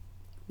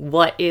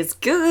What is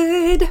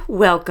good?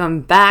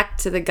 Welcome back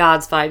to the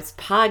God's Vibes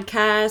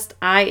podcast.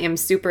 I am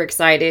super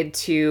excited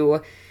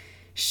to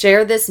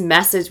share this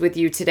message with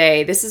you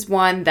today. This is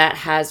one that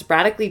has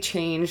radically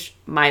changed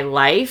my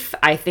life.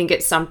 I think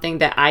it's something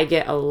that I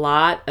get a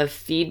lot of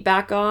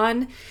feedback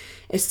on.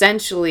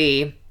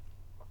 Essentially,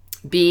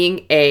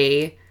 being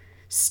a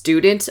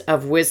student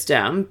of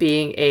wisdom,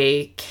 being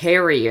a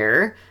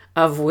carrier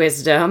of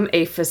wisdom,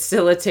 a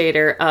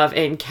facilitator of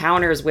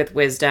encounters with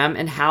wisdom,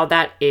 and how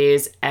that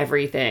is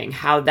everything,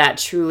 how that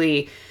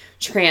truly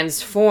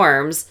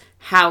transforms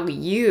how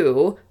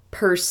you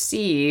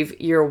perceive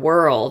your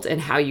world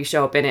and how you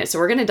show up in it. So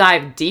we're going to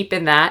dive deep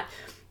in that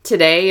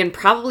today and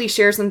probably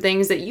share some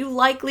things that you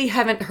likely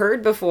haven't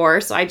heard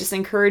before. So I just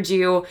encourage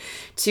you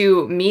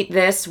to meet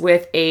this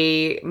with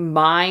a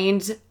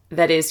mind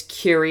that is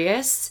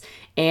curious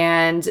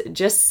and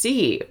just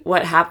see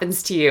what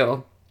happens to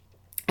you.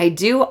 I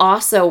do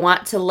also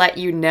want to let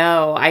you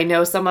know, I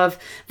know some of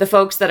the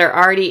folks that are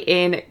already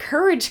in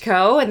Courage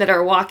Co. and that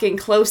are walking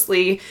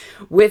closely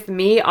with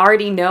me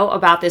already know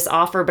about this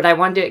offer, but I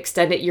wanted to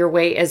extend it your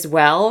way as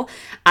well.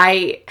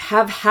 I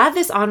have had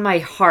this on my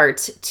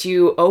heart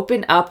to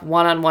open up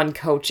one-on-one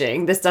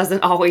coaching. This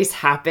doesn't always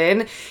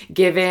happen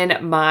given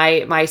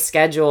my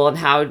schedule and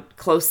how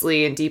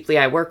closely and deeply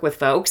I work with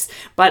folks,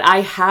 but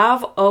I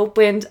have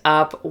opened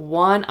up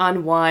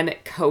one-on-one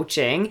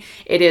coaching.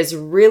 It is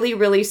really,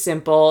 really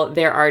simple.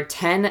 There are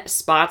 10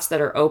 spots that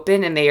are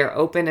open and they are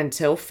open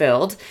until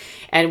filled.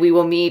 And we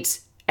will meet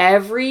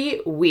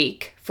every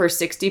week for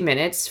 60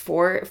 minutes,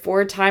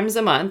 four times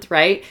a month,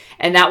 right?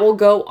 And that will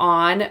go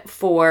on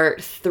for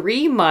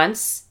 3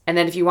 months. And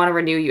then if you want to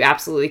renew, you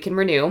absolutely can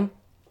renew.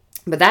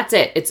 But that's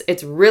it.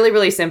 It's really,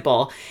 really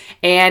simple.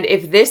 And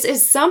if this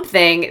is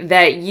something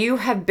that you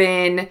have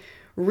been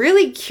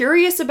really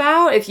curious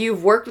about, if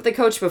you've worked with a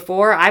coach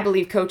before, I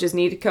believe coaches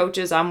need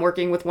coaches. I'm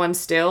working with one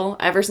still.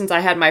 Ever since I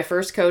had my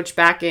first coach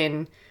back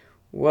in,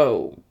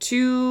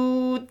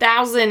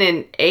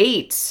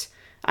 2008,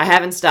 I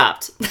haven't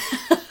stopped.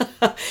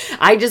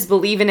 I just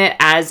believe in it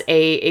as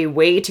a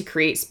way to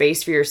create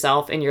space for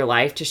yourself in your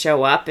life to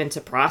show up and to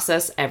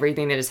process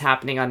everything that is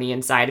happening on the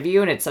inside of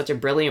you. And it's such a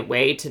brilliant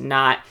way to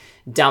not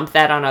dump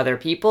that on other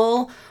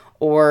people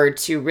or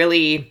to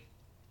really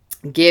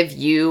give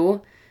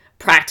you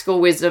practical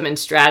wisdom and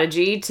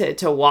strategy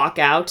to walk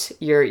out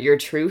your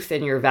truth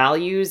and your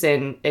values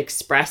and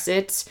express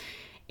it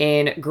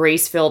in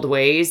grace-filled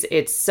ways.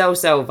 It's so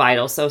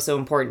vital, so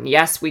important.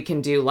 Yes, we can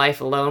do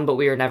life alone, but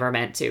we are never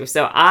meant to.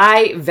 So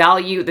I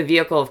value the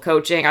vehicle of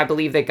coaching. I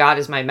believe that God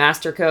is my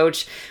master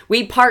coach.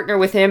 We partner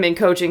with him in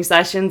coaching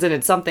sessions, and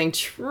it's something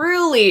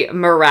truly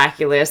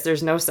miraculous.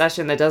 There's no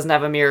session that doesn't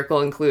have a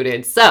miracle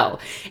included. So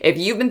if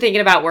you've been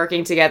thinking about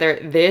working together,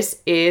 this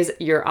is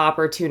your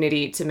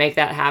opportunity to make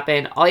that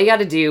happen. All you got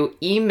to do,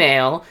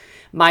 email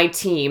my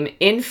team,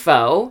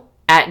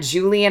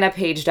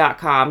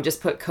 info@julianapage.com.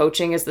 Just put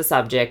coaching as the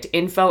subject,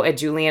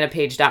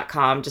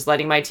 info@julianapage.com, just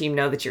letting my team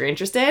know that you're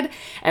interested.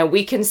 And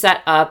we can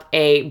set up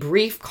a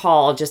brief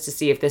call just to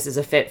see if this is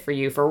a fit for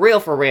you for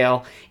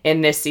real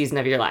in this season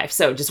of your life.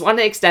 So just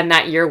wanted to extend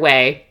that your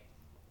way.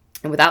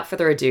 And without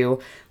further ado,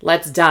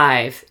 let's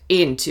dive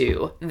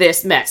into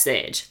this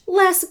message.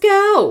 Let's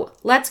go.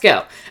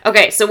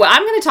 Okay, so what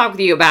I'm going to talk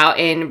with you about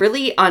and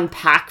really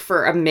unpack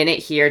for a minute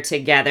here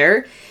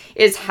together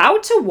is how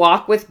to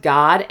walk with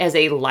God as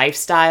a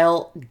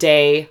lifestyle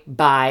day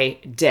by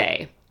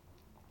day.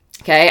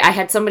 Okay, I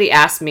had somebody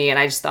ask me, and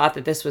I just thought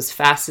that this was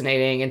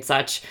fascinating and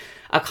such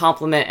a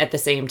compliment at the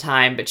same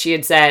time, but she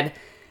had said,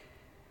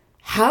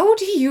 how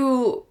do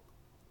you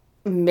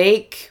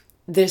make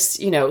this,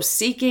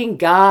 seeking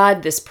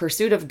God, this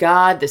pursuit of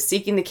God, this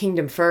seeking the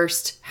kingdom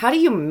first, how do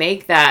you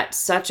make that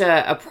such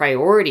a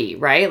priority,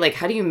 right? Like,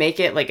 how do you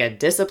make it like a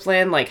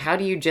discipline? Like, how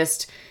do you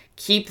just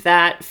keep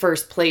that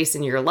first place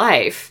in your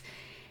life?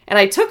 And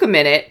I took a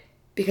minute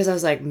because I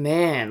was like,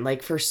 man,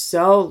 like for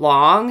so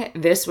long,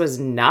 this was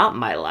not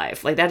my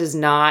life. Like that is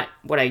not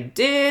what I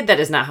did. That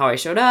is not how I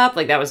showed up.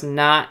 Like that was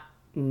not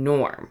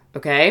norm.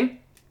 Okay.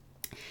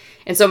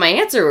 And so my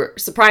answer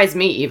surprised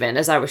me even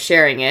as I was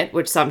sharing it,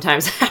 which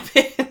sometimes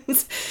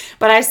happens.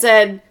 But I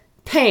said,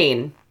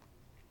 pain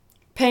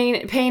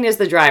is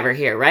the driver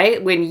here,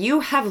 right? When you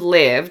have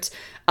lived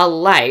a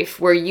life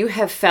where you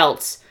have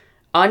felt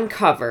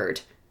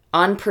uncovered,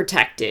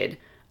 unprotected,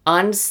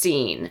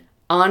 unseen,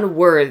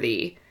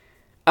 unworthy,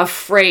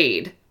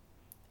 afraid,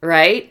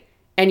 right?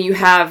 And you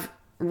have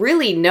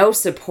really no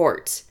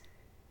support.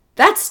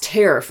 That's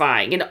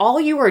terrifying. And all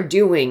you are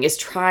doing is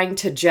trying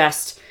to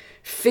just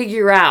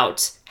figure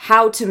out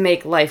how to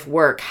make life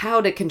work,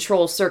 how to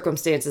control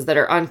circumstances that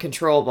are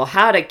uncontrollable,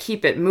 how to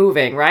keep it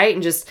moving, right?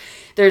 And just,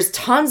 there's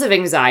tons of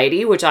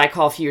anxiety, which I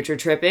call future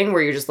tripping,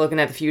 where you're just looking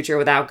at the future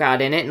without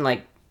God in it and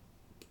like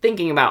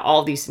thinking about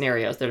all these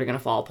scenarios that are going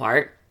to fall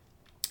apart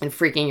and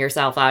freaking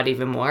yourself out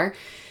even more.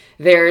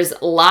 There's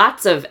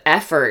lots of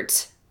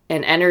effort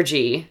and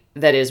energy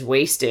that is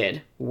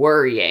wasted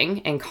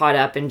worrying and caught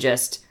up in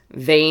just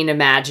vain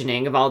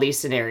imagining of all these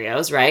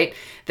scenarios, right?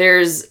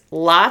 There's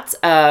lots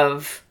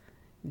of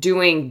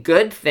doing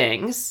good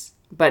things,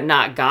 but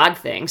not God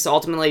things. So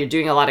ultimately you're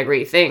doing a lot of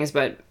great things,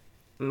 but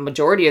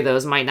majority of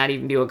those might not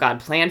even be what God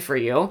planned for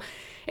you.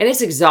 And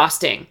it's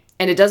exhausting.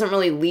 And it doesn't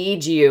really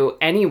lead you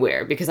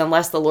anywhere, because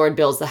unless the Lord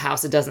builds the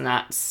house, it does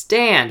not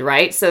stand,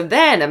 right? So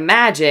then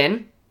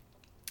imagine,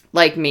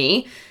 like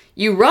me,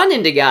 you run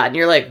into God and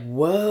you're like,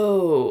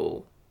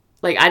 whoa.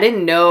 Like, I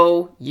didn't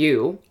know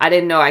you. I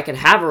didn't know I could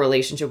have a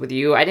relationship with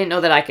you. I didn't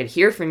know that I could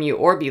hear from you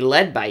or be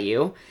led by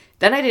you.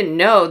 Then I didn't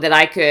know that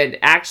I could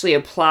actually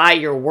apply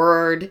your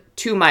word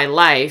to my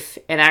life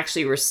and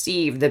actually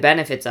receive the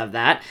benefits of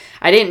that.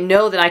 I didn't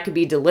know that I could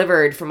be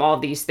delivered from all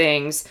these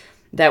things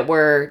that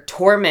were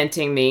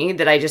tormenting me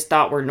that I just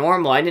thought were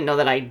normal. I didn't know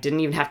that I didn't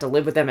even have to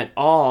live with them at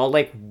all.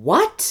 Like,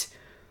 what?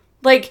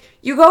 Like,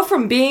 you go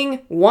from being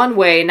one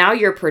way, now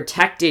you're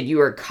protected,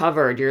 you are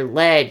covered, you're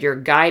led, you're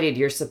guided,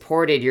 you're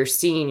supported, you're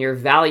seen, you're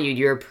valued,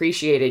 you're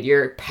appreciated,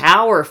 you're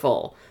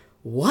powerful.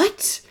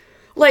 What?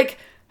 Like,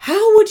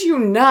 how would you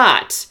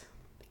not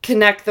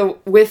connect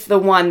with the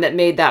one that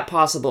made that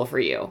possible for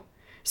you?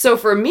 So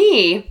for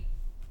me,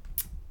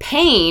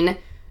 pain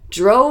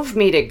drove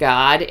me to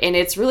God, and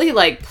it's really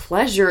like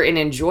pleasure and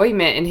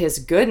enjoyment in his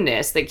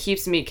goodness that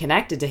keeps me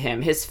connected to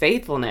him, his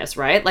faithfulness,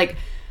 right? Like,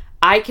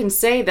 I can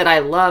say that I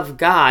love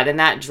God, and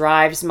that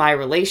drives my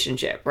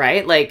relationship,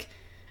 right? Like,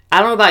 I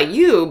don't know about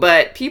you,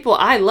 but people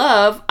I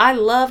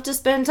love to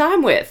spend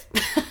time with.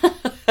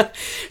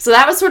 So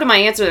that was sort of my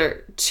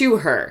answer to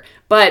her.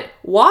 But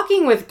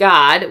walking with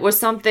God was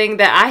something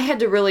that I had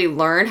to really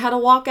learn how to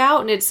walk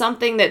out, and it's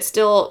something that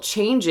still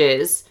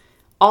changes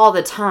all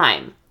the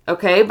time,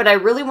 okay? But I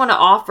really want to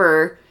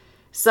offer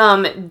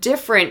some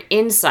different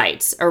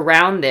insights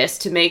around this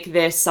to make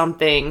this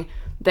something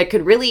that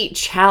could really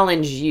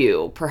challenge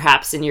you,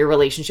 perhaps, in your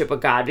relationship with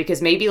God.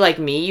 Because maybe like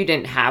me, you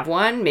didn't have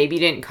one. Maybe you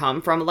didn't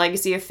come from a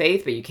legacy of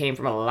faith, but you came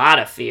from a lot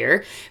of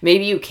fear.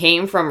 Maybe you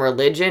came from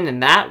religion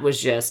and that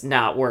was just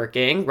not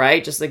working,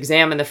 right? Just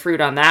examine the fruit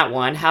on that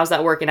one. How's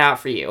that working out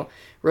for you?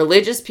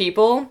 Religious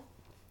people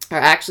are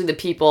actually the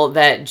people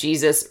that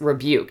Jesus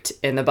rebuked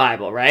in the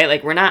Bible, right?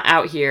 Like, we're not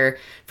out here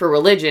for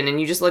religion,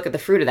 and you just look at the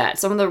fruit of that.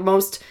 Some of the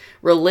most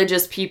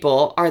religious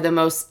people are the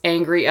most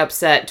angry,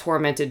 upset,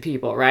 tormented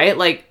people, right?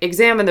 Like,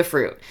 examine the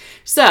fruit.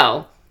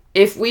 So,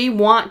 if we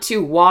want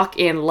to walk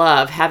in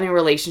love, having a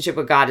relationship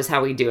with God is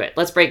how we do it.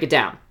 Let's break it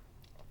down.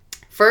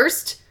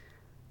 First,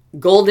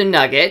 golden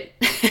nugget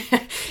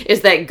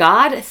is that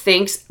God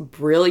thinks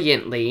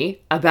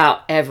brilliantly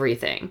about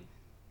everything.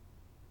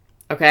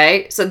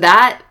 Okay? So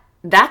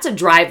that's a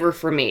driver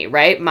for me,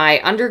 right?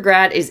 My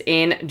undergrad is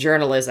in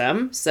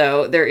journalism.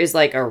 So there is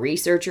like a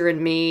researcher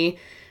in me,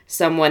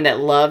 someone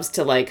that loves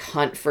to like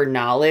hunt for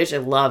knowledge. I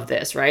love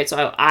this, right?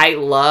 So I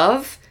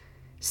love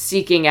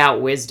seeking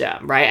out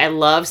wisdom, right? I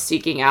love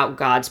seeking out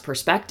God's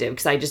perspective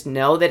because I just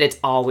know that it's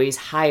always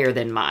higher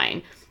than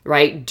mine,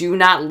 right? Do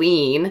not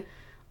lean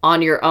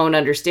on your own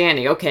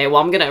understanding. Okay,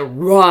 well, I'm going to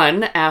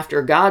run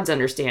after God's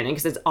understanding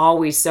because it's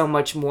always so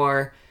much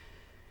more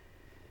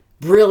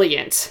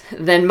brilliant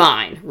than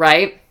mine,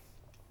 right?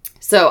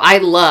 So I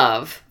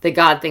love that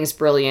God thinks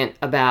brilliant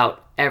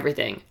about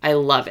everything. I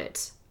love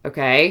it,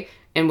 okay?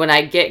 And when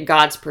I get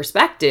God's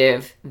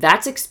perspective,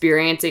 that's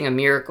experiencing a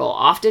miracle,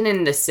 often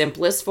in the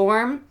simplest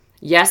form.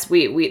 Yes,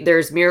 we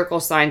there's miracle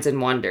signs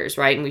and wonders,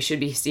 right? And we should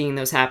be seeing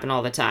those happen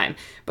all the time.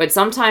 But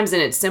sometimes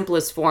in its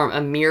simplest form,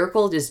 a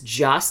miracle is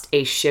just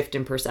a shift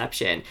in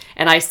perception.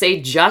 And I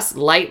say just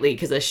lightly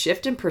because a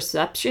shift in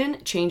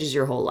perception changes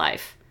your whole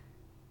life,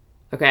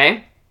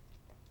 okay?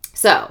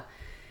 So,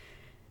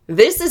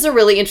 this is a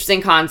really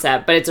interesting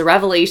concept, but it's a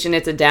revelation,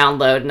 it's a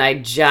download, and I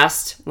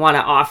just want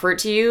to offer it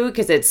to you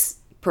because it's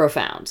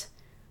profound.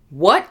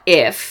 What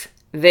if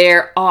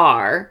there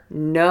are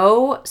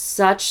no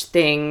such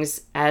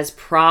things as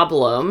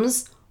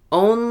problems,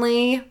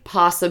 only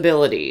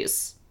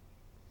possibilities?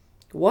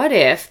 What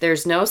if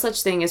there's no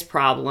such thing as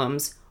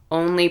problems,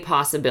 only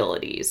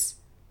possibilities?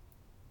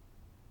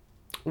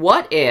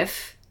 What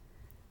if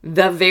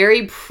the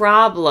very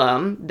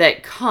problem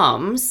that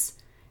comes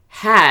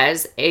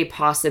has a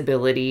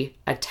possibility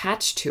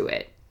attached to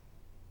it?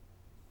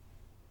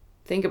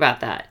 Think about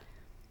that.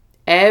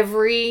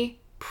 Every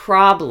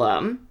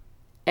problem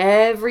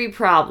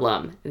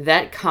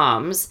that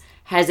comes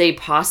has a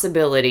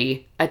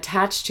possibility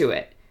attached to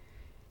it.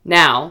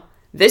 Now,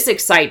 this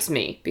excites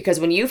me because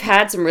when you've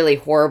had some really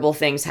horrible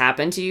things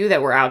happen to you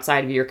that were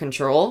outside of your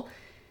control,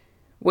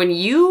 when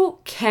you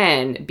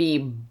can be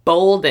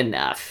bold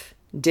enough,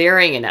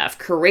 daring enough,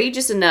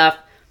 courageous enough,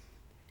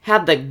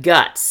 have the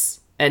guts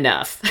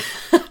enough,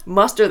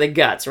 muster the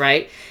guts,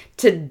 right?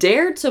 To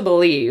dare to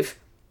believe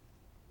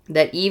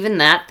that even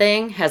that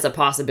thing has a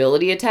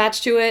possibility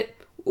attached to it,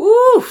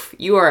 oof,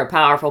 you are a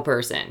powerful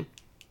person.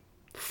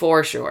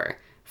 For sure.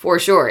 For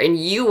sure. And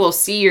you will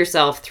see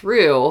yourself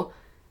through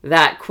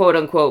that quote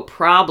unquote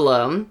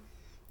problem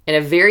in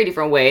a very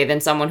different way than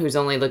someone who's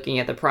only looking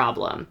at the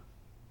problem,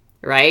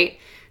 right?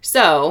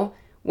 So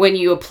when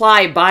you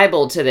apply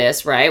Bible to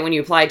this, right? When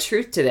you apply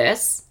truth to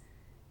this,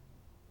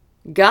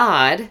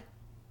 God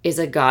is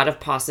a God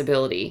of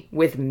possibility.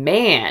 With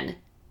man,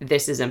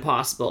 this is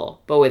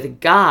impossible. But with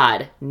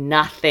God,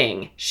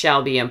 nothing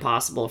shall be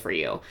impossible for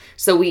you.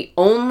 So we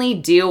only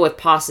deal with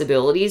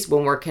possibilities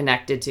when we're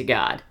connected to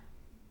God.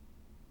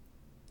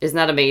 Isn't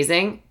that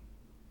amazing?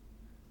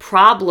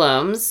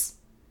 Problems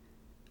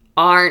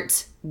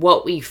aren't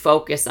what we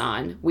focus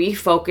on. We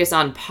focus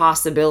on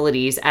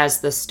possibilities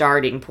as the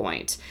starting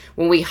point.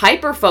 When we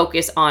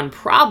hyper-focus on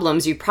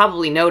problems, you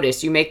probably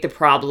notice you make the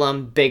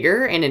problem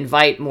bigger and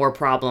invite more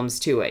problems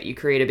to it. You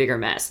create a bigger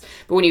mess.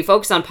 But when you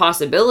focus on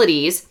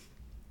possibilities,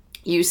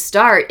 you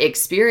start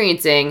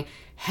experiencing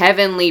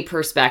heavenly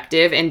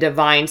perspective and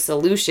divine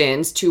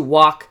solutions to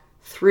walk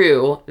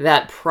through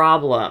that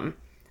problem,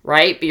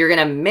 right? But you're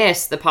going to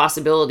miss the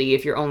possibility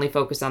if you're only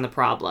focused on the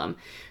problem.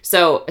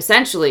 So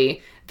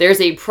essentially,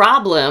 there's a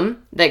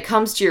problem that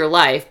comes to your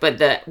life, but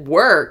the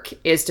work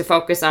is to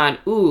focus on,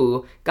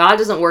 God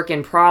doesn't work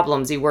in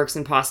problems, he works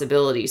in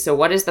possibilities. So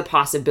what is the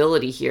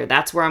possibility here?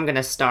 That's where I'm going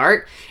to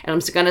start. And I'm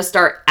just going to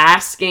start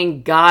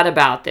asking God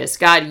about this.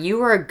 God,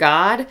 you are a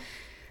God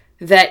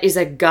that is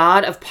a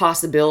God of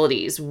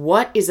possibilities.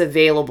 What is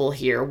available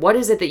here? What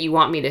is it that you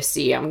want me to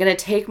see? I'm going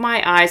to take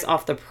my eyes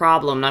off the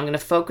problem and I'm going to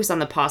focus on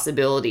the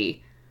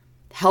possibility.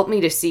 Help me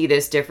to see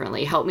this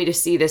differently. Help me to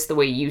see this the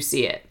way you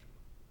see it.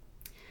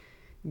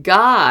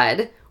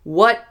 God,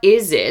 what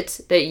is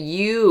it that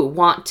you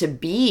want to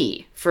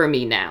be for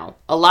me now?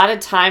 A lot of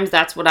times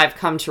that's what I've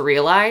come to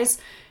realize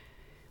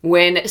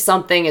when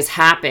something has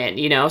happened,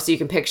 so you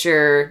can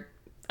picture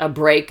a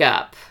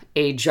breakup,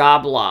 a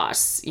job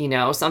loss,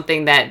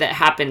 something that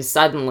happens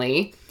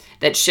suddenly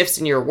that shifts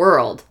in your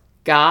world.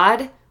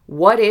 God,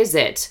 what is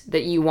it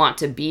that you want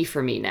to be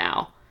for me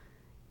now?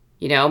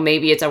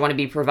 Maybe it's I want to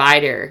be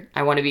provider,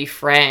 I want to be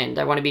friend,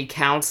 I want to be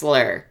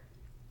counselor,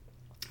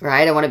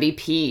 right? I want to be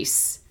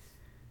peace.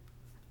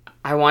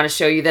 I want to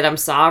show you that I'm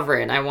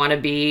sovereign. I want to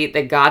be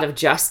the God of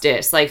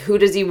justice. Like, who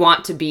does he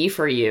want to be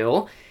for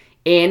you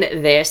in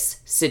this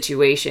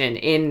situation,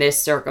 in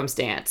this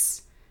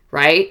circumstance,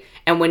 right?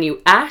 And when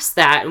you ask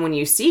that, and when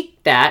you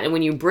seek that, and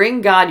when you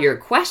bring God your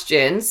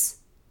questions,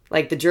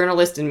 like the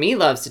journalist in me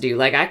loves to do,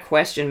 like I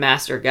question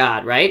Master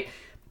God, right?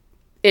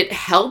 It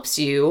helps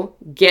you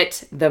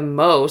get the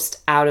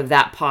most out of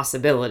that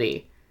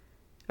possibility,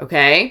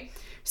 okay?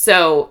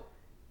 So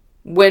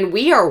when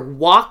we are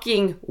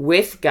walking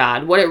with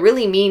God, what it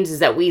really means is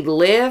that we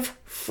live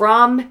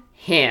from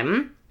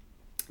him,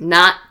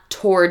 not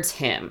towards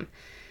him.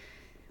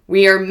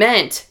 We are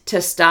meant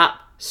to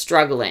stop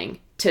struggling,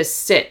 to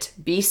sit,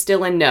 be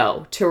still and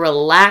know, to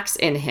relax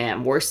in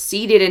him. We're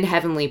seated in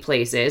heavenly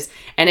places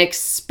and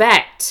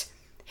expect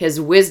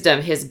his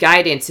wisdom, his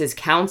guidance, his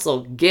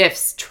counsel,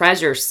 gifts,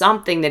 treasure,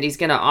 something that he's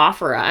going to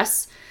offer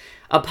us,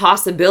 a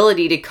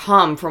possibility to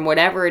come from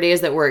whatever it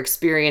is that we're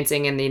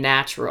experiencing in the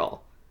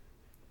natural.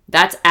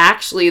 That's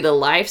actually the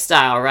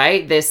lifestyle,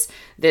 right? This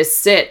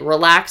sit,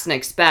 relax, and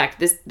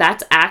expect.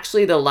 That's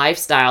actually the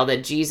lifestyle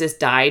that Jesus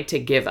died to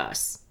give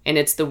us. And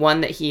it's the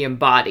one that he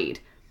embodied.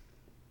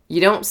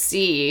 You don't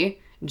see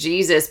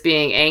Jesus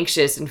being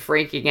anxious and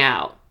freaking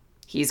out.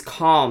 He's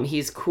calm,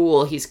 he's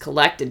cool, he's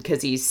collected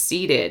because he's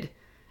seated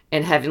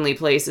in heavenly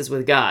places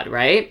with God,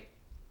 right?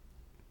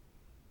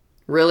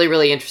 Really,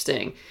 really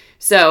interesting.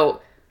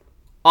 So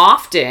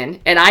often,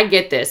 and I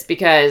get this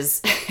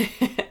because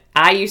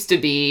I used to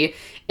be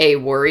a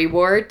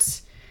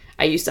worrywart.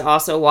 I used to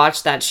also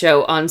watch that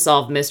show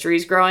Unsolved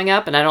Mysteries growing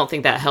up, and I don't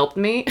think that helped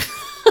me.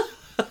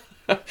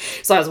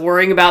 So I was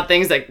worrying about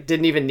things that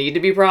didn't even need to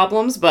be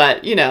problems,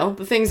 but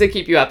the things that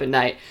keep you up at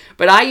night.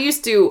 But I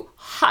used to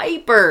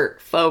hyper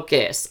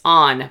focus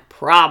on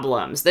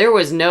problems. There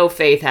was no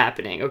faith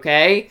happening,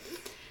 okay?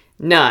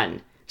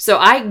 None. So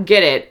I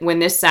get it when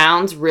this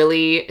sounds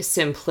really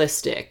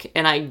simplistic,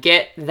 and I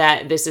get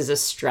that this is a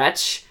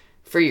stretch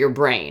for your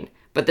brain.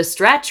 But the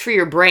stretch for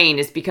your brain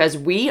is because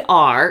we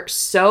are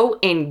so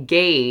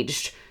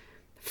engaged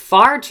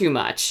far too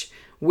much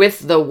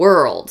with the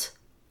world.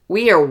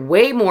 We are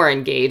way more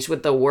engaged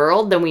with the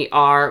world than we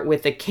are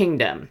with the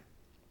kingdom.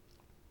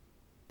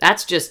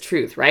 That's just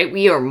truth, right?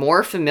 We are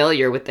more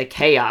familiar with the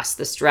chaos,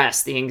 the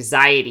stress, the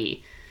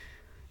anxiety,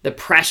 the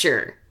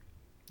pressure,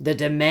 the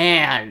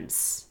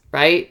demands,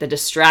 right? The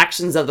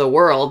distractions of the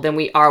world than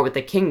we are with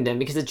the kingdom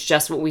because it's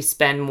just what we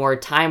spend more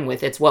time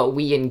with. It's what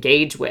we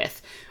engage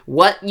with.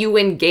 What you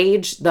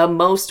engage the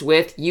most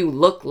with, you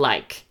look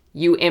like.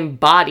 You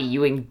embody,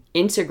 you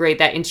integrate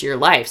that into your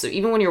life. So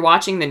even when you're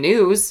watching the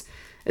news,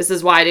 this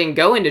is why I didn't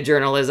go into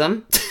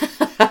journalism.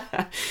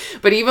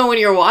 But even when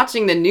you're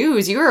watching the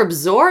news, you're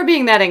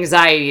absorbing that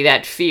anxiety,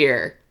 that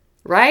fear,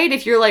 right?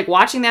 If you're like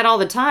watching that all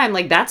the time,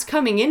 like that's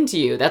coming into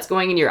you. That's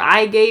going in your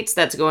eye gates.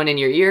 That's going in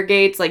your ear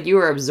gates. Like you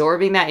are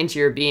absorbing that into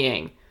your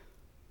being.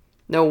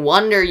 No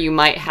wonder you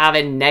might have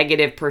a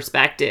negative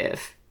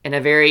perspective and a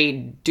very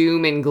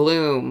doom and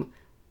gloom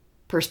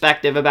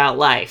perspective about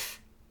life.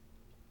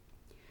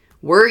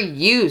 We're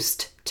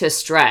used to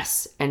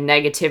stress and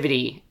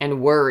negativity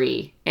and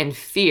worry and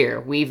fear.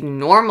 We've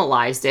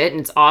normalized it, and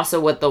it's also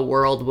what the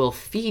world will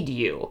feed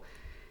you.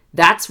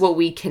 That's what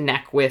we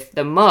connect with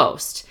the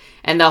most.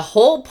 And the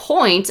whole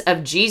point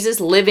of Jesus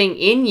living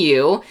in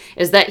you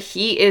is that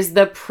he is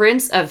the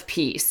Prince of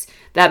Peace.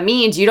 That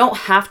means you don't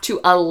have to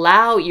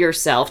allow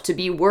yourself to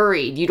be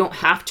worried. You don't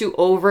have to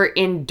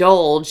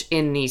overindulge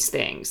in these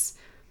things.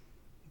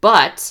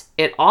 But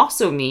it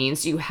also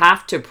means you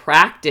have to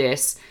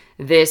practice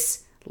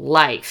this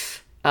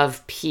life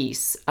of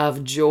peace,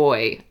 of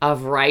joy,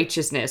 of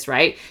righteousness,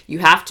 right? You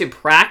have to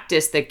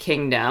practice the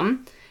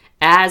kingdom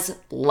as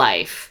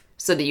life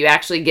so that you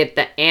actually get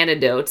the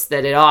antidotes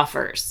that it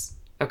offers,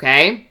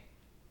 okay?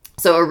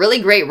 So a really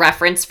great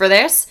reference for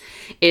this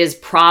is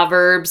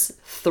Proverbs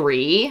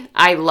 3.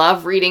 I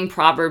love reading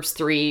Proverbs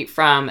 3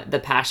 from the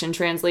Passion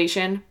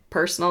Translation,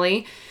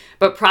 personally.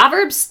 But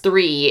Proverbs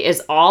 3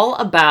 is all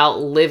about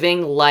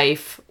living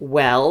life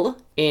well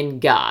in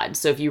God.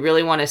 So if you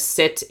really want to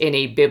sit in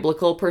a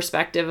biblical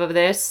perspective of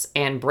this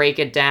and break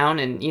it down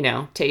and,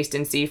 taste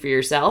and see for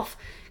yourself,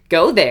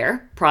 go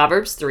there,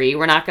 Proverbs 3.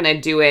 We're not going to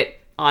do it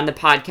on the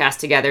podcast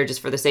together just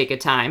for the sake of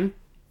time.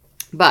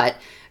 But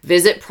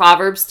visit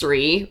Proverbs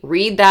 3,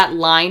 read that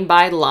line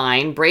by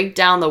line, break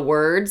down the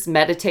words,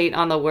 meditate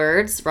on the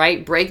words,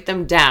 right? Break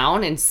them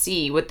down and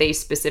see what they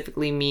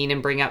specifically mean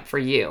and bring up for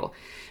you.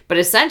 But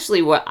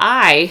essentially what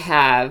I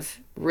have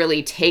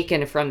really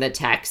taken from the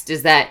text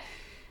is that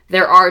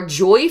there are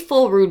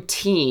joyful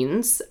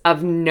routines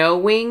of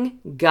knowing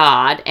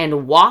God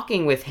and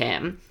walking with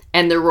him.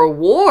 And the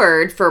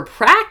reward for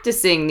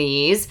practicing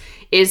these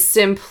is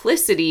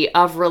simplicity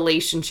of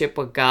relationship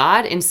with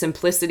God and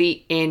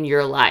simplicity in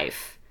your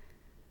life.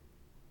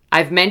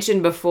 I've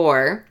mentioned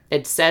before,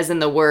 it says in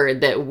the word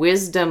that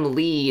wisdom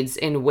leads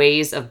in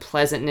ways of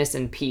pleasantness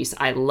and peace.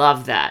 I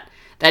love that.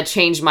 That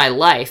changed my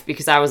life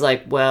because I was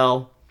like,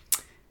 well,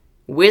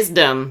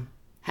 wisdom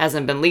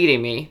hasn't been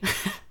leading me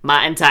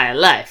my entire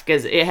life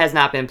because it has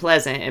not been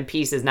pleasant and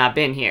peace has not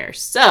been here.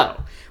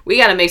 So we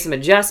got to make some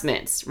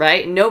adjustments,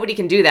 right? Nobody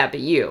can do that but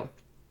you.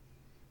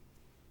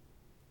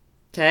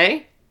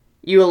 Okay?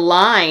 You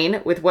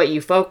align with what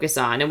you focus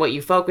on, and what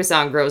you focus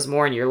on grows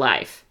more in your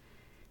life.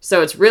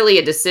 So it's really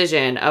a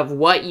decision of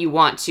what you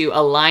want to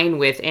align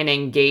with and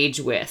engage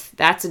with.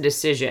 That's a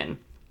decision.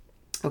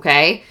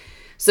 Okay?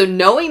 So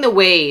knowing the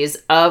ways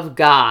of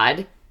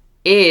God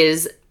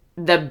is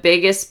the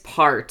biggest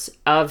part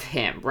of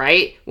him,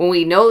 right? When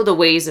we know the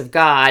ways of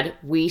God,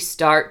 we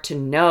start to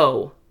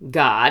know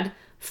God,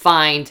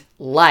 find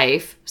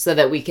life so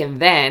that we can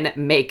then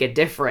make a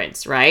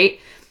difference, right?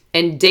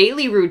 And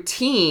daily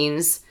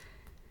routines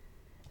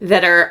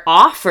that are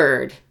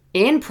offered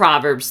in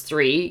Proverbs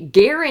 3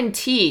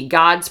 guarantee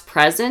God's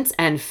presence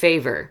and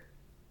favor.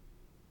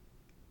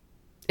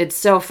 It's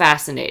so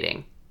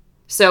fascinating.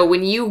 So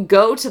when you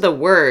go to the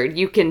word,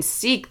 you can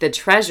seek the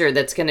treasure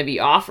that's going to be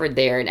offered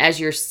there. And as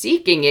you're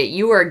seeking it,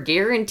 you are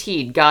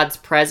guaranteed God's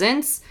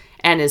presence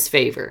and his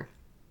favor.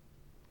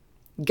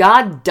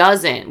 God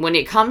doesn't, when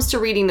it comes to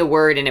reading the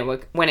word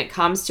and when it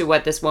comes to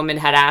what this woman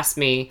had asked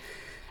me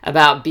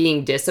about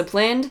being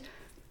disciplined,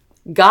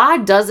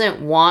 God doesn't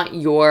want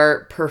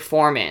your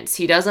performance.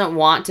 He doesn't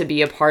want to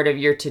be a part of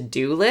your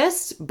to-do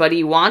list, but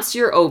he wants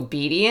your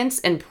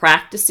obedience and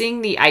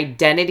practicing the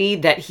identity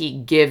that he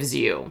gives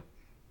you.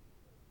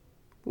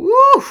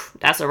 Woo!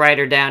 That's a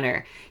writer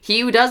downer.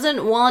 He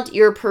doesn't want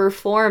your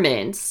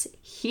performance.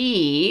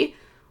 He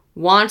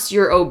wants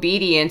your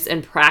obedience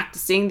and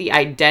practicing the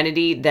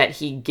identity that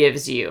he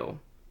gives you.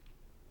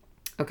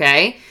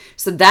 Okay?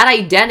 So that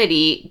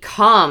identity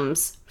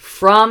comes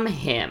from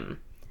him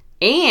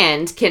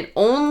and can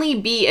only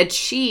be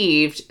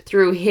achieved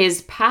through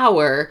his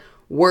power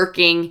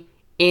working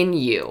in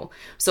you.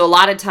 So a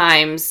lot of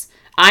times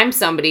I'm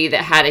somebody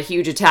that had a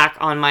huge attack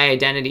on my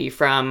identity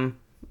from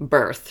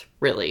birth,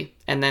 really,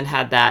 and then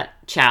had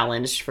that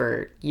challenged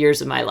for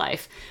years of my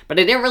life. But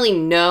I didn't really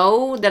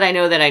know that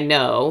I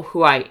know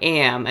who I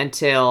am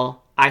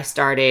until I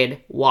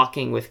started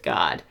walking with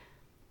God.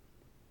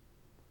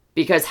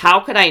 Because how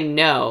could I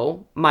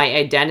know my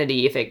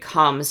identity if it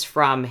comes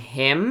from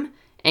him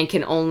and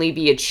can only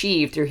be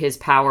achieved through his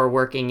power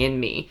working in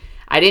me?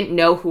 I didn't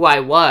know who I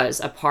was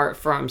apart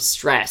from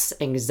stress,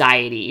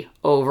 anxiety,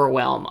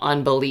 overwhelm,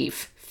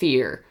 unbelief,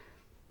 fear.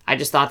 I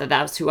just thought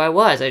that was who I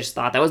was. I just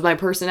thought that was my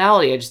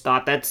personality. I just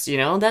thought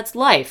that's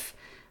life.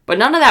 But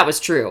none of that was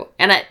true.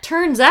 And it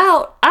turns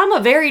out I'm a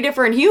very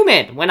different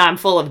human when I'm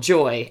full of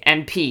joy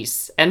and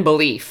peace and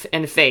belief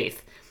and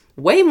faith.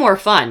 Way more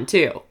fun,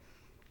 too.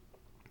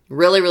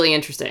 Really, really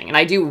interesting. And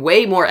I do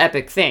way more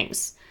epic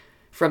things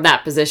from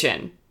that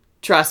position.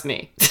 Trust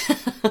me.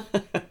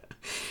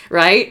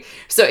 Right?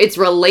 So it's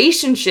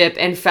relationship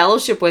and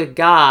fellowship with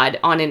God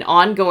on an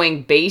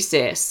ongoing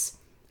basis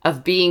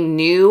of being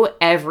new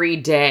every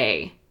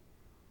day.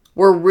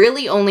 We're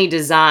really only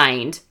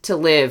designed to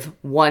live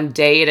one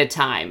day at a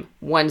time,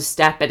 one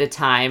step at a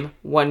time,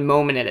 one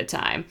moment at a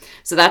time.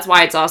 So that's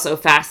why it's also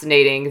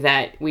fascinating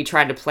that we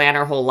try to plan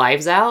our whole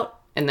lives out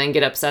and then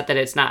get upset that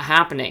it's not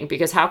happening.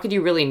 Because how could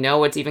you really know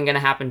what's even going to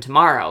happen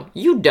tomorrow?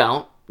 You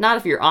don't. Not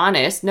if you're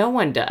honest. No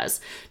one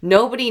does.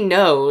 Nobody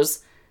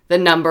knows the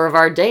number of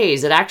our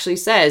days. It actually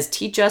says,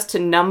 teach us to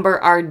number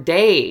our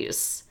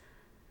days.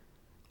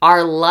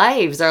 Our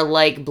lives are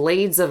like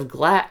blades of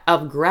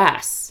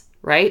grass,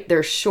 right?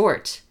 They're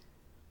short.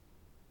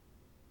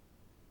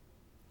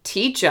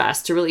 Teach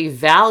us to really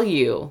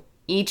value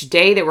each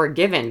day that we're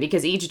given,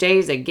 because each day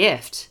is a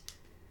gift.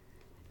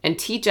 And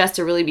teach us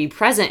to really be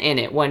present in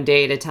it, one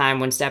day at a time,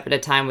 one step at a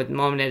time, with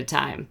moment at a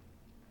time,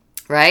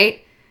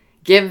 right?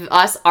 Give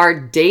us our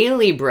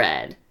daily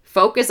bread.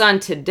 Focus on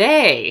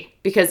today,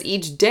 because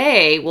each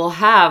day will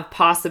have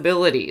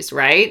possibilities,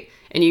 right?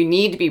 And you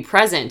need to be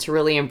present to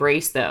really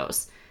embrace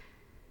those.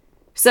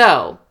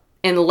 So,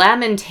 in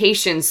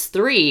Lamentations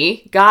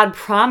 3, God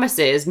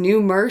promises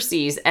new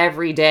mercies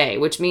every day,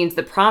 which means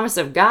the promise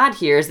of God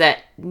here is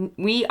that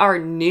we are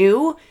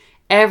new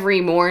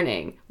every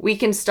morning. We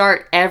can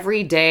start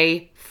every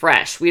day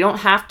fresh. We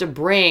don't have to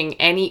bring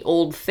any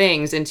old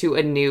things into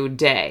a new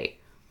day.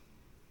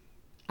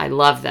 I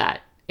love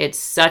that. It's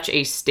such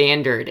a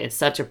standard. It's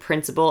such a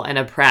principle and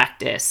a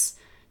practice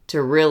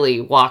to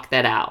really walk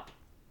that out.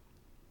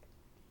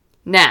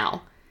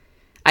 Now,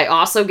 I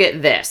also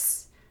get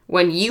this.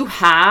 When you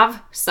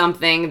have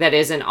something that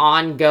is an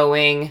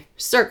ongoing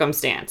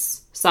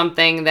circumstance,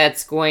 something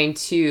that's going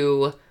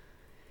to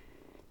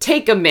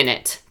take a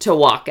minute to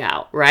walk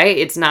out, right?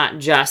 It's not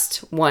just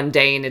one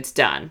day and it's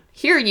done.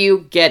 Here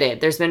you get it.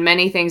 There's been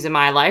many things in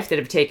my life that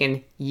have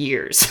taken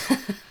years.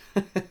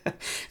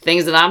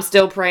 Things that I'm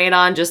still praying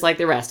on, just like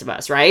the rest of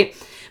us, right?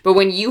 But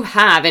when you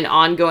have an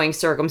ongoing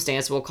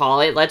circumstance, we'll call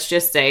it, let's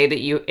just say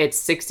that it's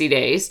 60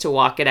 days to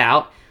walk it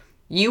out.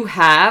 You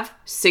have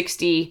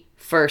 60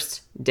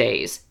 first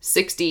days,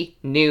 60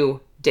 new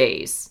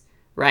days,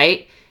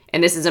 right?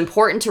 And this is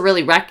important to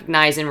really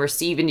recognize and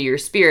receive into your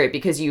spirit,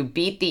 because you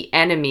beat the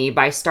enemy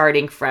by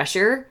starting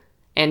fresher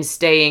and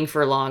staying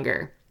for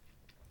longer.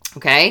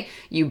 Okay?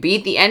 You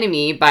beat the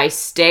enemy by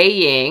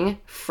staying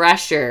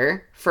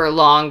fresher for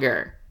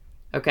longer.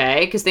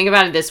 Okay? Because think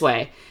about it this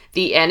way.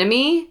 The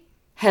enemy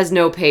has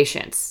no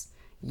patience.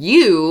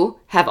 You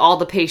have all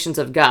the patience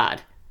of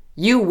God.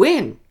 You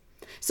win.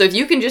 So if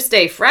you can just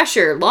stay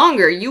fresher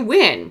longer, you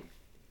win.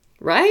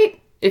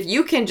 Right? If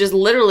you can just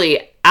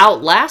literally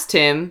outlast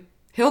him,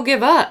 he'll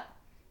give up.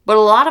 But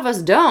a lot of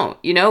us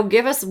don't.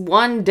 Give us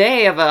one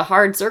day of a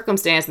hard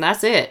circumstance and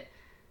that's it.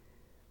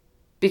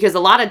 Because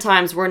a lot of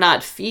times we're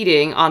not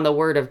feeding on the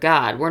word of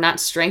God. We're not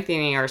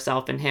strengthening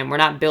ourselves in him. We're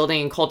not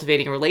building and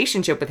cultivating a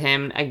relationship with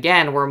him.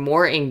 Again, we're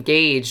more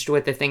engaged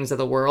with the things of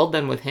the world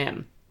than with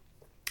him.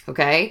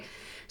 Okay?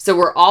 So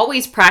we're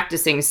always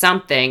practicing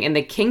something, and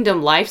the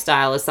kingdom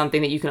lifestyle is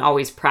something that you can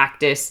always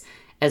practice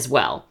as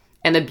well.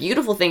 And the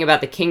beautiful thing about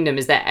the kingdom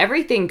is that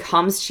everything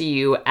comes to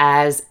you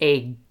as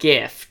a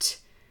gift.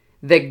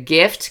 The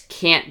gift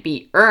can't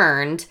be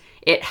earned.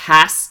 It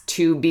has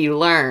to be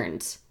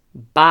learned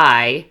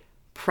by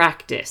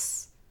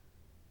practice.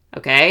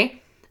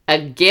 Okay? A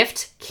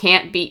gift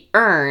can't be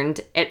earned.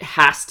 It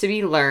has to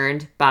be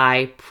learned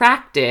by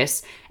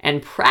practice.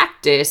 And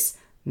practice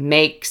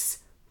makes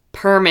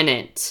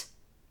permanent.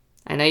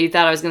 I know you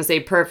thought I was going to say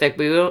perfect,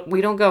 but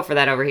we don't go for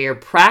that over here.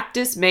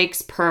 Practice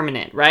makes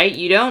permanent, right?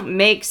 You don't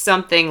make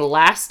something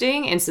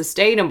lasting and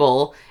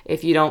sustainable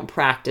if you don't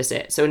practice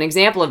it. So an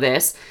example of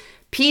this,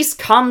 peace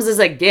comes as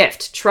a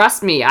gift.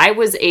 Trust me, I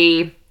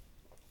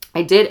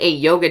did a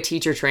yoga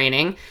teacher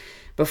training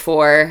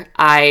before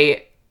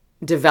I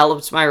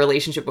developed my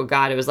relationship with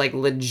God. It was like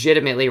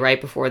legitimately right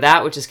before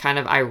that, which is kind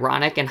of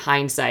ironic in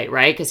hindsight,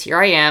 right? Because here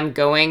I am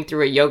going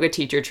through a yoga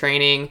teacher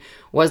training,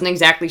 wasn't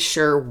exactly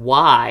sure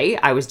why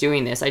I was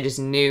doing this. I just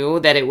knew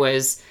that it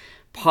was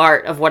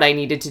part of what I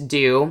needed to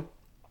do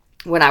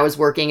when I was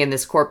working in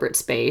this corporate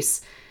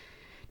space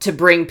to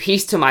bring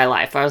peace to my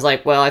life. I was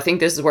like, well, I think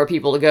this is where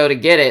people go to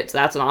get it. So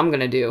that's what I'm going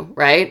to do,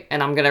 right?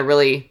 And I'm going to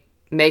really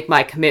make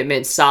my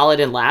commitment solid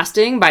and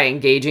lasting by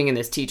engaging in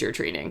this teacher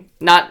training.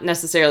 Not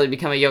necessarily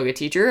become a yoga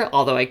teacher,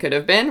 although I could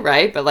have been,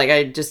 right? But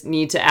I just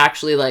need to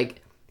actually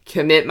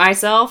commit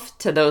myself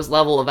to those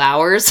level of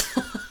hours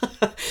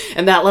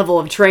and that level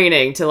of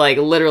training to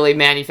literally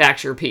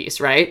manufacture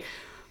peace, right?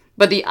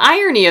 But the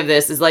irony of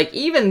this is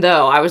even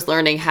though I was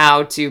learning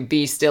how to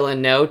be still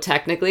and know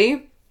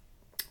technically,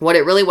 what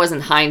it really was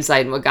in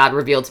hindsight and what God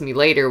revealed to me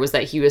later was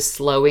that he was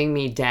slowing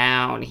me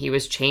down. He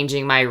was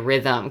changing my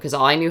rhythm, because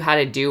all I knew how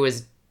to do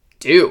was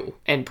do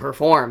and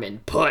perform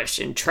and push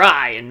and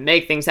try and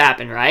make things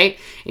happen, right?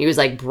 And he was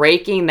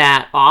breaking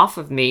that off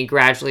of me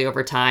gradually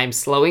over time,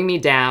 slowing me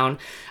down,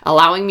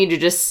 allowing me to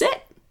just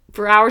sit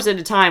for hours at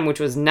a time, which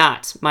was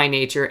not my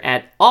nature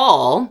at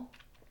all.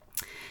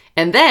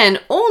 And then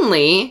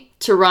only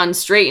to run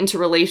straight into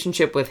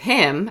relationship with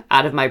him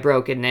out of my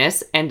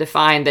brokenness, and to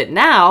find that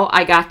now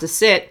I got to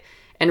sit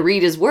and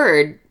read his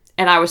word,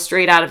 and I was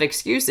straight out of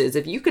excuses.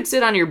 If you could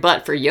sit on your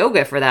butt for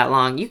yoga for that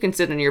long, you can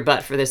sit on your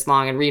butt for this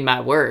long and read my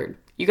word.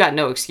 You got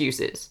no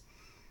excuses.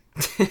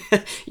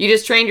 You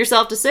just trained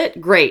yourself to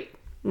sit? Great.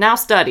 Now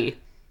study.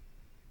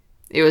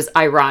 It was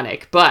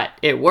ironic, but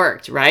it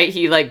worked, right?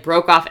 He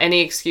broke off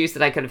any excuse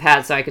that I could have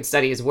had so I could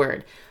study his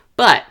word.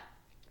 But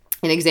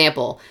An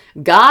example,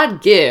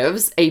 God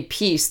gives a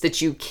peace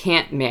that you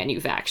can't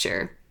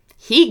manufacture.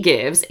 He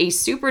gives a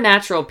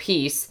supernatural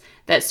peace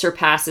that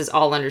surpasses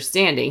all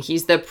understanding.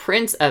 He's the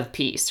Prince of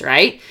Peace,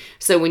 right?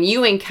 So when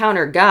you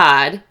encounter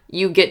God,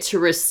 you get to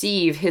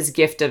receive his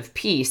gift of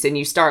peace, and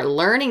you start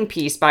learning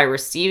peace by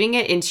receiving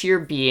it into your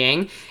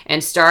being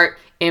and start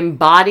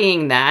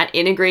embodying that,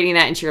 integrating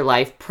that into your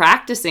life,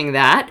 practicing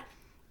that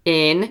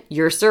in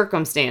your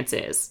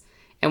circumstances.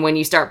 And when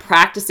you start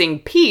practicing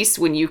peace,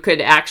 when you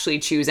could actually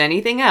choose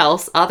anything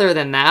else other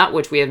than that,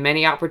 which we have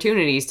many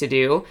opportunities to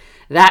do,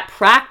 that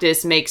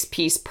practice makes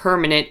peace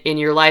permanent in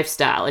your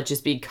lifestyle. It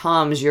just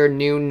becomes your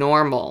new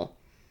normal.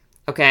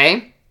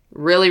 Okay?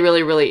 Really,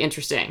 really, really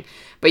interesting.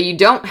 But you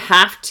don't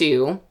have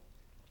to,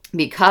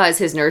 because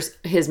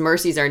his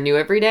mercies are new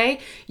every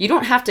day, you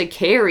don't have to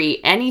carry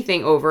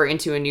anything over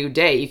into a new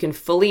day. You can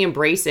fully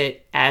embrace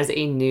it as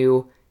a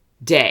new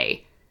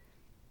day.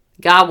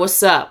 God,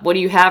 what's up? What do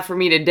you have for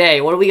me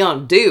today? What are we going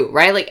to do?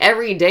 Right? Like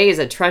every day is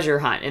a treasure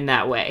hunt in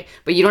that way.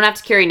 But you don't have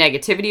to carry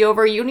negativity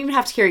over. You don't even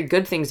have to carry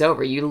good things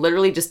over. You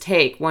literally just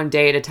take one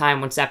day at a time,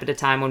 one step at a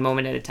time, one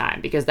moment at a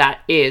time, because that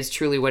is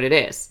truly what it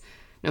is,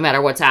 no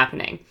matter what's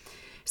happening.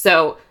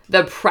 So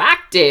the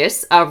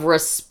practice of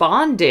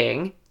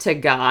responding to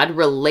God,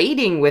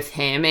 relating with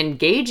him,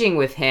 engaging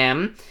with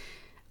him,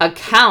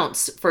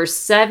 accounts for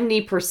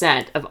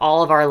 70% of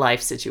all of our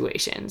life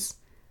situations.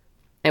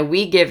 And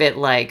we give it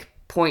like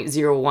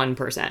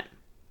 0.01%.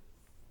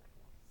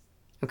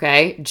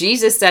 Okay?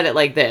 Jesus said it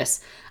like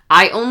this: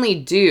 I only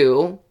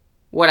do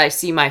what I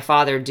see my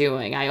Father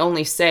doing. I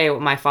only say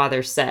what my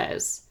Father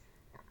says.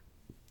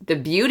 The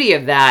beauty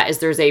of that is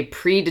there's a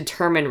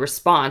predetermined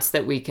response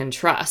that we can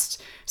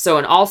trust. So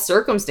in all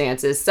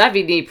circumstances,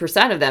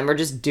 70% of them are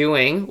just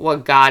doing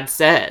what God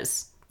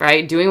says,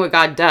 right? Doing what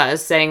God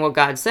does, saying what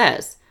God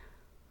says.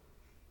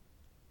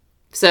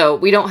 So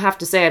we don't have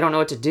to say, I don't know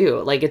what to do.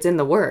 Like, it's in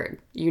the word.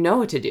 You know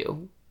what to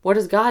do. What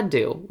does God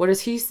do? What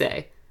does he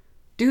say?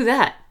 Do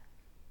that.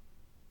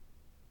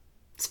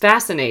 It's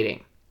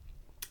fascinating.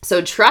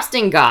 So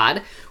trusting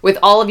God with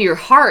all of your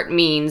heart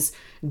means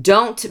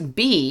don't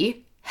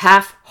be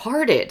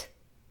half-hearted.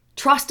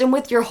 Trust him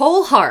with your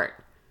whole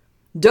heart.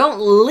 Don't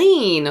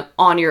lean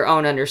on your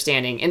own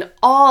understanding. In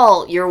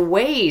all your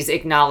ways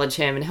acknowledge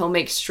him, and he'll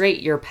make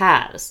straight your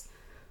paths.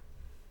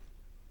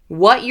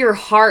 What your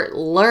heart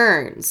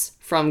learns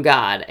from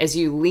God as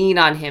you lean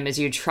on him, as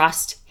you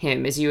trust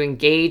him, as you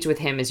engage with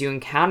him, as you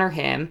encounter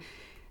him,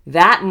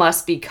 that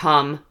must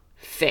become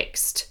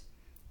fixed.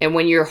 And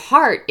when your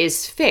heart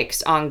is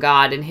fixed on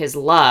God and his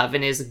love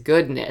and his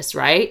goodness,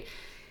 right?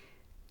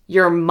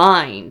 Your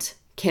mind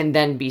can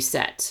then be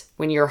set.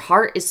 When your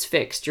heart is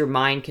fixed, your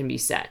mind can be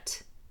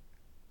set.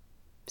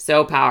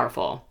 So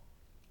powerful.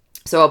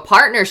 So a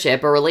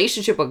partnership, a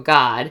relationship with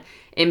God,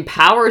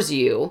 empowers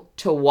you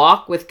to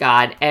walk with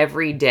God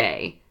every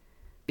day,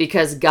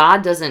 because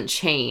God doesn't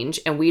change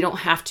and we don't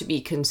have to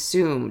be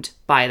consumed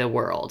by the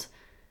world.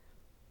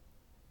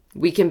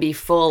 We can be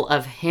full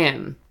of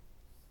him.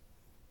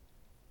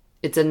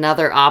 It's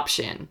another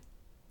option.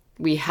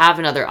 We have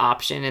another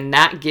option, and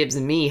that gives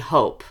me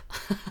hope.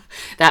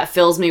 That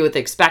fills me with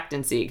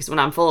expectancy, because when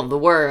I'm full of the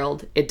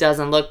world, it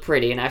doesn't look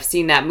pretty, and I've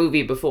seen that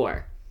movie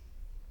before.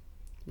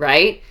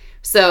 Right?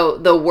 So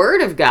the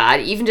word of God,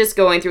 even just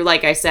going through,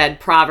 like I said,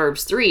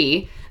 Proverbs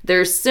 3,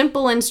 there's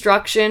simple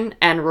instruction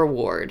and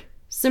reward.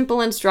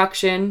 Simple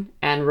instruction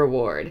and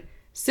reward.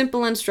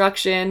 Simple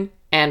instruction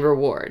and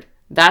reward.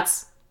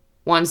 That's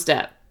one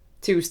step,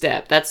 two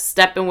step. That's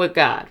stepping with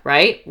God,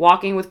 right?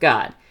 Walking with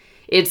God.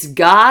 It's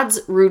God's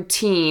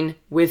routine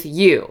with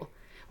you.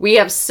 We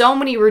have so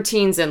many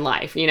routines in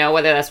life,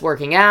 whether that's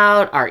working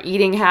out, our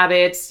eating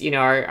habits,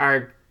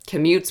 our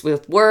commutes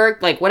with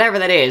work, like whatever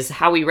that is,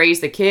 how we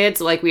raise the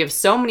kids. Like, we have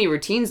so many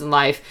routines in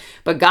life,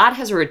 but God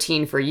has a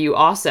routine for you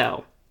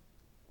also.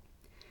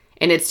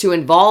 And it's to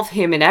involve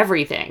him in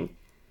everything.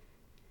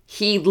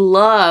 He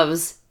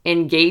loves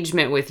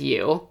engagement with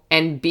you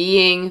and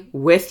being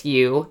with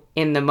you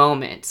in the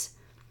moment.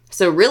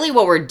 So really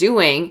what we're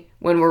doing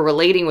when we're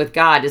relating with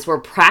God is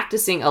we're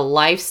practicing a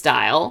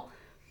lifestyle,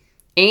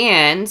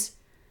 and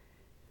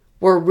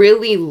we're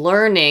really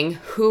learning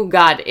who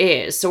God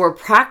is. So we're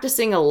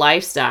practicing a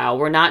lifestyle.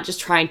 We're not just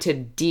trying to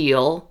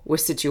deal with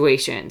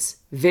situations.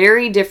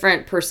 Very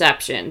different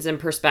perceptions and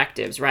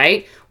perspectives,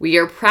 right? We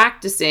are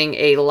practicing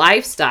a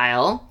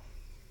lifestyle,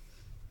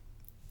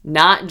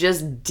 not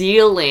just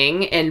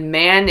dealing and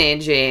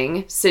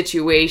managing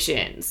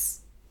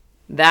situations.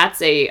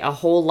 That's a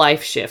whole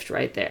life shift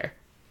right there.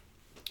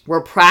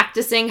 We're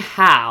practicing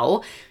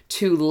how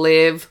to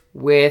live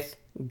with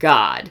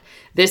God.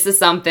 This is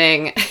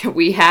something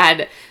we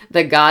had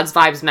the God's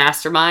Vibes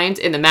Mastermind.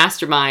 In the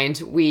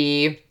mastermind,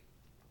 we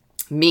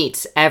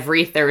meet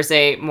every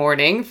Thursday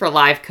morning for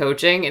live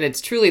coaching, and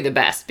it's truly the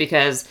best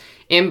because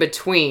in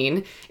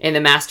between, in the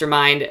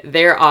mastermind,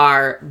 there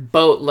are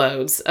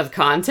boatloads of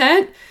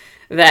content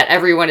that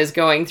everyone is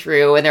going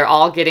through, and they're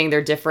all getting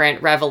their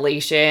different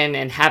revelation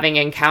and having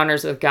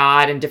encounters with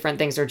God, and different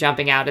things are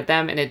jumping out at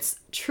them, and it's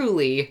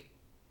truly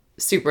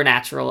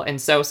supernatural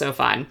and so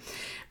fun.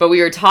 But we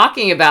were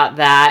talking about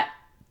that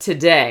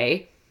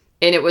today,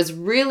 and it was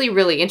really,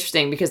 really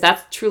interesting because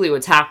that's truly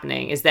what's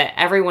happening, is that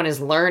everyone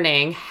is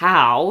learning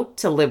how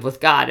to live with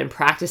God and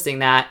practicing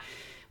that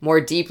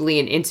more deeply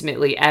and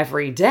intimately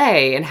every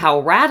day, and how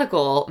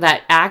radical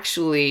that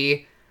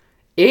actually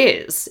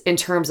is in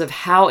terms of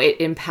how it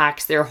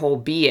impacts their whole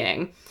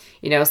being.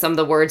 You know, some of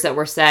the words that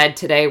were said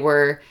today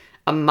were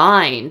a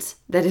mind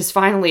that is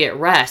finally at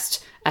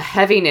rest, a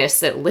heaviness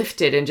that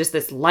lifted, and just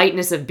this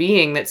lightness of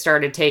being that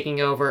started taking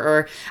over.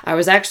 Or I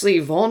was actually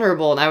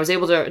vulnerable and I was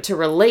able to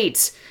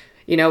relate,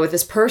 you know, with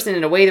this person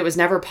in a way that was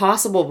never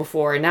possible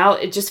before. And now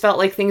it just felt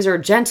like things are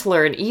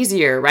gentler and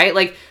easier, right?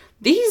 Like,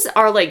 these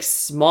are like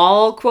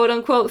small, quote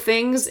unquote,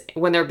 things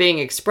when they're being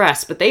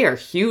expressed, but they are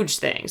huge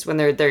things when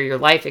they're your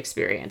life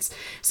experience.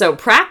 So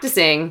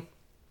practicing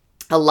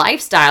a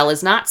lifestyle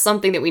is not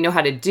something that we know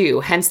how to do,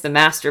 hence the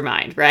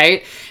mastermind,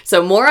 right?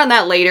 So more on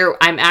that later.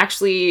 I'm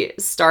actually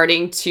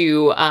starting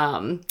to,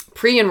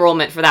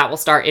 pre-enrollment for that will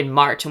start in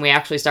March, and we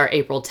actually start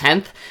April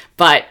 10th,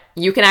 but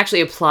you can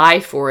actually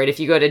apply for it. If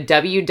you go to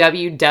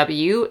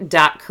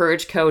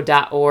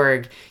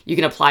www.courageco.org, you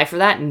can apply for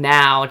that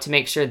now to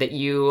make sure that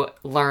you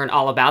learn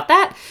all about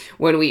that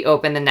when we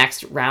open the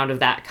next round of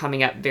that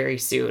coming up very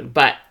soon.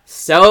 But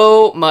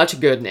so much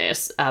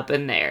goodness up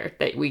in there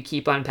that we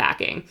keep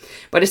unpacking.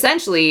 But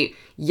essentially,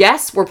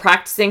 yes, we're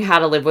practicing how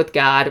to live with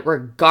God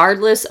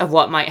regardless of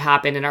what might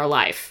happen in our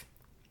life,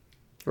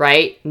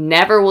 right?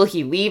 Never will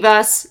he leave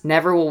us.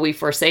 Never will we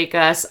forsake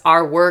us.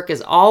 Our work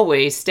is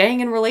always staying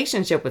in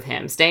relationship with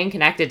him, staying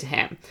connected to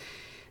him.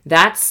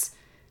 That's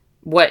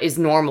what is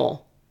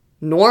normal.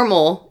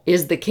 Normal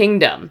is the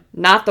kingdom,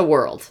 not the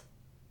world.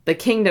 The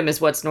kingdom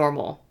is what's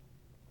normal,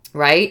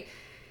 right?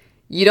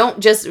 You don't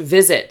just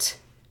visit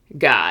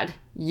God,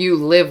 you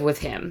live with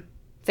him.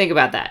 Think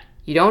about that.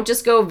 You don't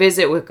just go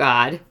visit with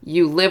God,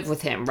 you live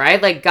with him,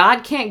 right? Like,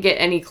 God can't get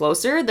any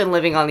closer than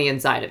living on the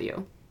inside of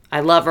you. I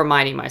love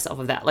reminding myself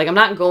of that. Like, I'm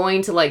not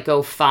going to like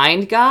go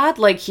find God,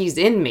 like he's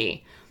in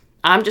me.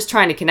 I'm just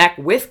trying to connect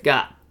with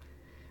God,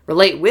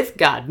 relate with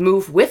God,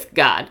 move with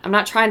God. I'm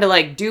not trying to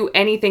like do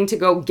anything to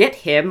go get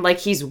him, like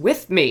he's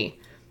with me.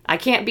 I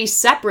can't be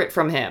separate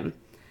from him.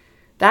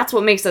 That's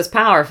what makes us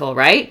powerful,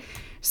 right?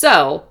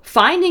 So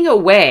finding a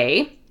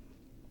way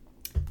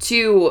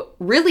to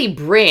really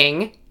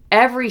bring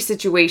every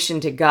situation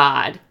to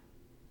God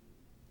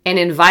and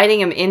inviting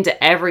him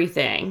into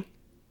everything,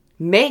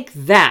 make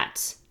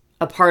that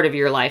a part of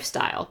your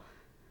lifestyle.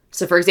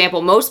 So for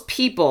example, most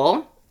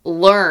people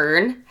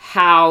learn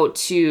how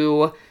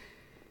to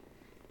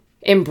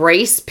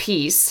embrace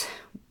peace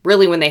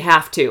really when they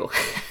have to.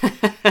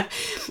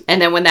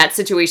 And then when that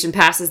situation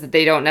passes that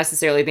they don't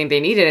necessarily think they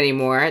need it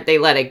anymore, they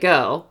let it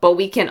go. But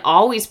we can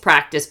always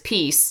practice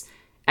peace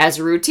as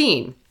a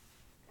routine.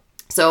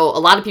 So a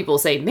lot of people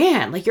say,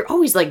 man, like you're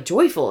always like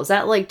joyful. Is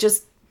that like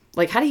just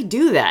like, how do you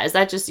do that? Is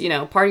that just, you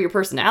know, part of your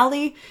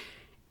personality?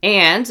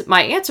 And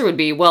my answer would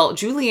be, well,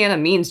 Juliana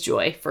means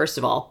joy, first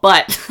of all.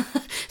 But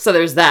so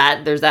there's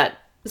that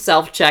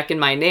self-check in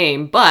my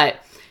name. But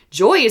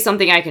joy is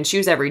something I can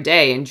choose every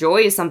day. And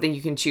joy is something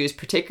you can choose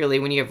particularly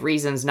when you have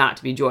reasons not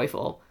to be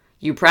joyful.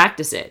 You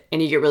practice it and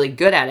you get really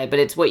good at it, but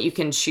it's what you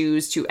can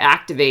choose to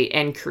activate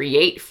and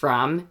create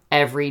from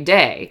every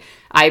day.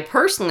 I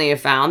personally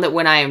have found that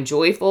when I am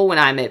joyful, when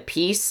I'm at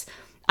peace,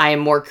 I am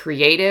more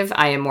creative,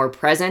 I am more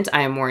present,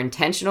 I am more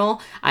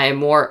intentional, I am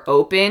more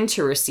open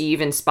to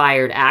receive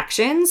inspired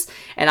actions.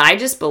 And I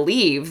just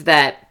believe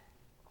that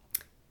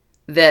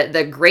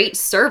the great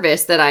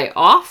service that I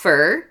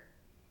offer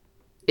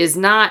is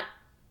not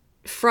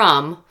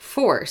from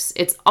force.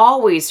 It's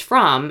always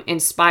from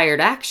inspired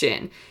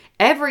action.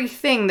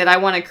 Everything that I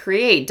want to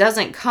create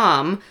doesn't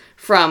come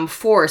from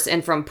force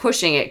and from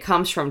pushing. It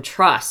comes from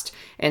trust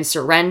and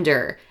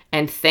surrender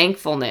and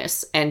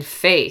thankfulness and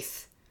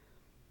faith.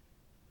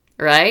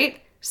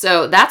 Right?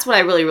 So that's what I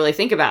really, really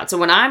think about. So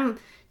when I'm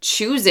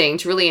choosing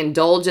to really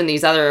indulge in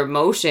these other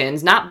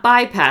emotions, not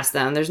bypass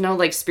them. There's no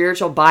like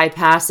spiritual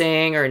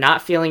bypassing or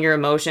not feeling your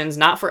emotions,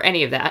 not for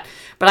any of that.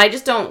 But I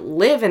just don't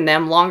live in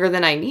them longer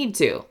than I need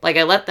to. Like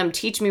I let them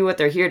teach me what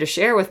they're here to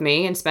share with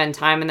me and spend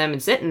time in them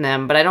and sit in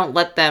them, but I don't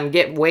let them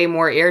get way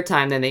more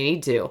airtime than they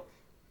need to.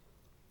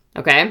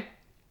 Okay?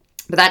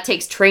 But that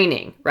takes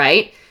training,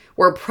 right?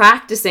 We're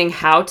practicing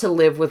how to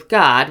live with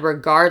God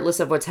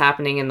regardless of what's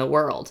happening in the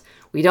world.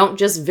 We don't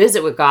just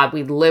visit with God,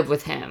 we live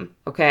with him,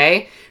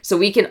 okay? So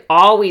we can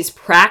always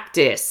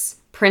practice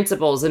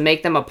principles and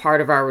make them a part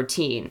of our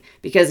routine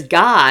because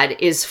God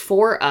is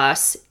for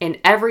us in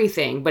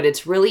everything, but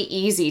it's really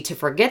easy to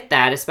forget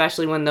that,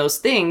 especially when those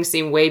things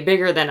seem way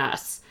bigger than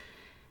us.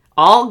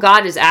 All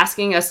God is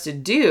asking us to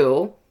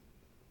do,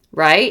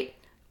 right,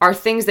 are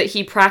things that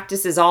he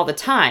practices all the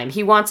time.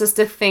 He wants us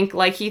to think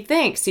like he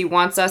thinks. He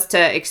wants us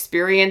to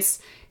experience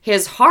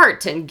his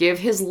heart and give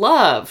his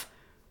love.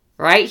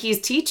 Right? He's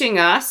teaching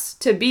us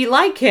to be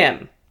like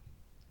him.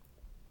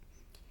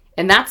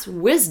 And that's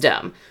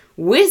wisdom.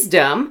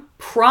 Wisdom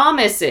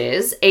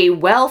promises a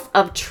wealth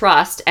of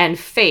trust and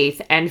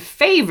faith and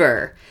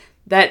favor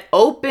that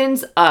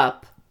opens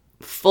up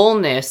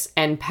fullness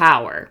and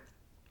power.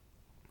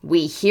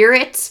 We hear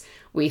it,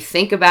 we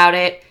think about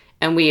it,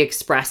 and we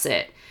express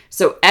it.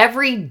 So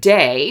every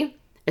day,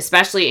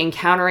 especially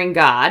encountering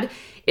God,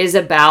 is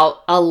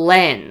about a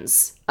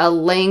lens, a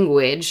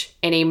language,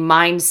 and a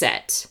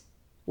mindset.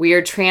 We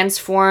are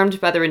transformed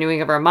by the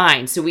renewing of our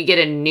mind. So we get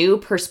a new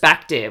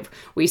perspective.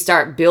 We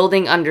start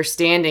building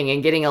understanding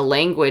and getting a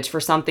language for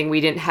something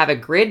we didn't have a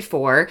grid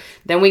for.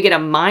 Then we get a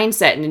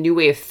mindset and a new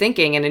way of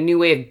thinking and a new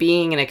way of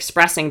being and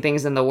expressing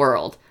things in the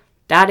world.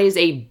 That is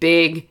a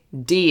big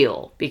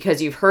deal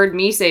because you've heard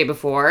me say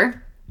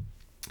before,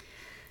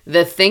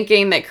 the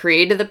thinking that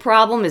created the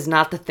problem is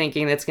not the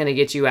thinking that's going to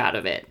get you out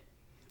of it.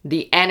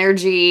 The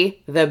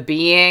energy, the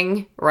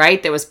being,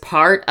 right, that was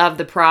part of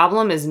the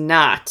problem is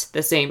not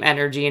the same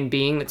energy and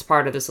being that's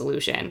part of the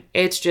solution.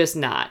 It's just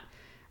not,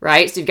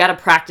 right? So you've got to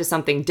practice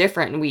something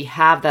different, and we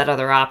have that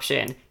other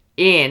option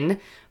in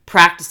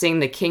practicing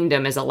the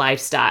kingdom as a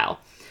lifestyle.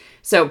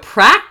 So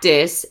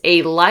practice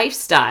a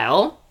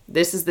lifestyle.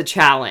 This is the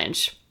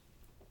challenge.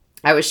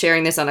 I was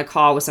sharing this on a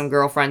call with some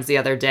girlfriends the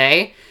other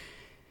day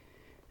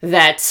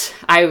that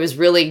I was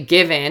really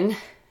given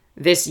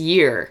this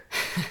year.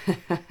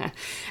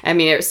 I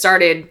mean, it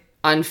started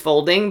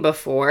unfolding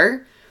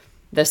before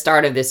the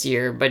start of this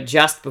year, but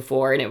just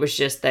before. And it was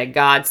just that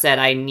God said,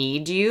 I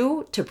need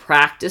you to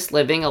practice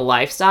living a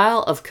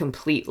lifestyle of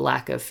complete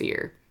lack of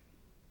fear.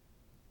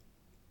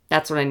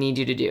 That's what I need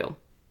you to do.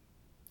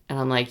 And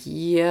I'm like,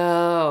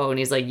 yo. And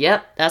he's like,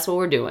 yep, that's what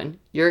we're doing.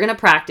 You're going to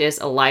practice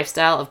a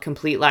lifestyle of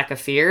complete lack of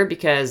fear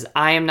because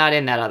I am not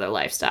in that other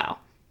lifestyle.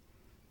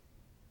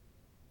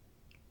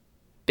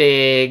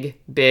 Big,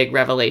 big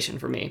revelation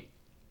for me.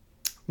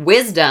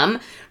 Wisdom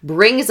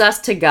brings us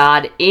to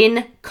God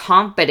in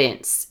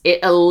confidence.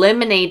 It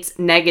eliminates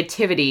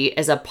negativity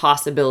as a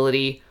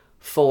possibility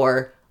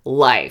for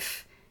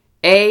life.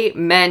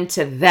 Amen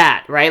to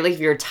that, right? Like if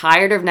you're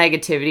tired of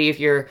negativity, if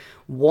you're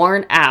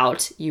worn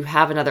out, you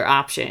have another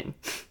option.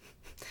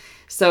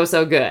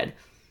 So good.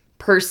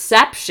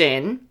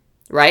 Perception,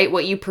 right?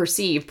 What you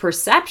perceive.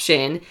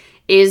 Perception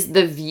is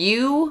the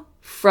view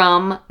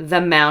from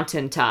the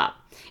mountaintop.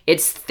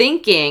 It's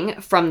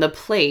thinking from the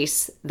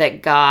place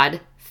that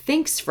God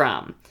thinks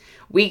from.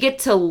 We get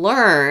to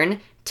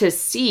learn to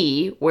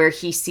see where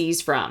he sees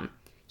from.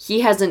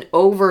 He has an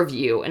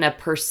overview and a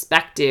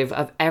perspective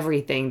of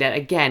everything that,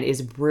 again,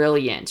 is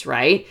brilliant,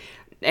 right?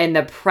 And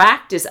the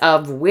practice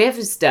of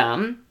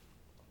wisdom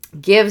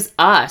gives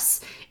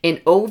us an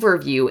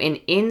overview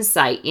and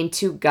insight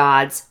into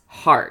God's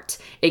heart.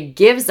 It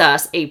gives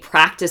us a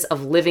practice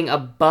of living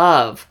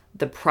above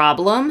the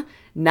problem,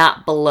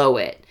 not below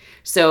it.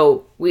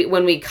 So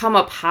when we come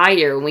up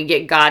higher, when we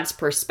get God's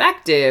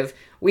perspective,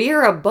 we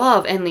are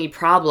above any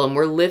problem.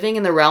 We're living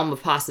in the realm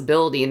of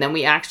possibility, and then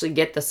we actually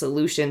get the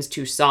solutions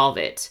to solve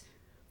it,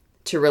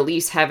 to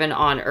release heaven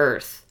on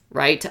earth,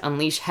 right? To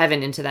unleash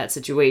heaven into that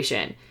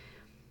situation.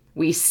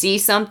 We see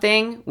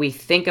something, we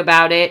think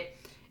about it,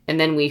 and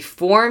then we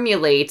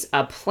formulate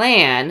a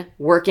plan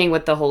working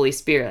with the Holy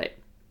Spirit.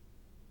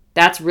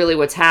 That's really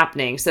what's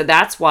happening. So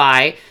that's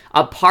why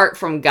apart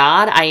from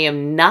God, I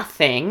am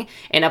nothing.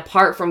 And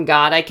apart from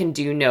God, I can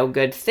do no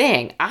good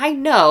thing. I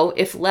know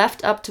if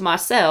left up to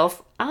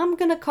myself, I'm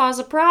going to cause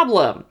a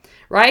problem,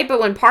 right? But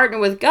when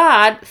partnered with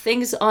God,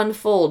 things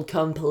unfold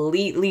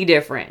completely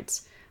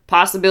different.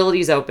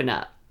 Possibilities open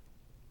up.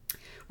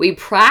 We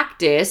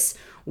practice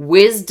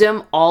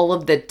wisdom all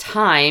of the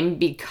time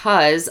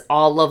because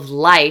all of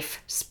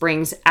life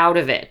springs out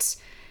of it.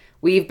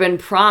 We've been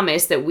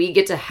promised that we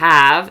get to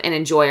have and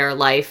enjoy our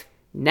life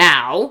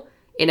now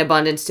in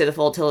abundance to the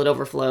full till it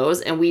overflows.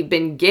 And we've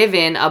been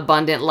given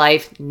abundant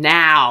life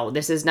now.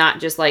 This is not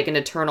just like an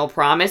eternal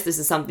promise. This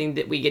is something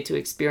that we get to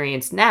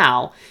experience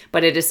now,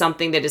 but it is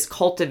something that is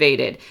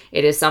cultivated.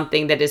 It is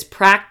something that is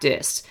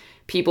practiced.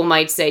 People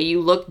might say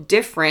you look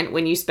different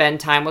when you spend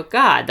time with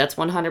God. That's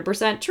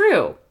 100%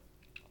 true.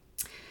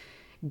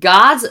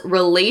 God's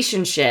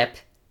relationship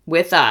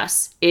with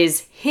us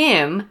is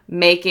him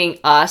making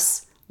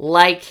us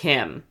like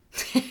him.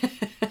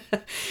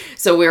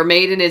 So we're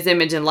made in his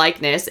image and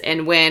likeness.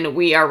 And when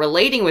we are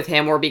relating with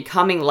him, we're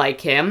becoming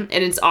like him.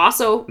 And it's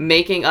also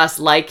making us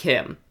like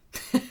him,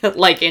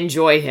 like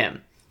enjoy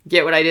him.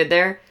 Get what I did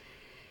there?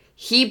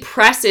 He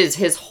presses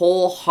his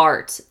whole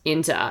heart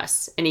into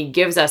us, and he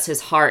gives us his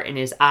heart and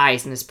his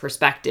eyes and his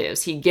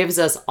perspectives. He gives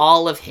us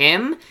all of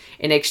him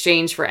in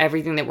exchange for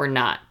everything that we're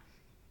not.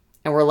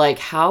 And we're like,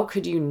 how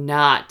could you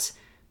not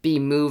be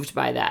moved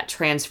by that,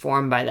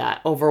 transformed by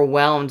that,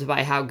 overwhelmed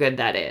by how good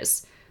that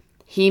is?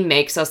 He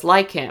makes us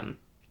like him.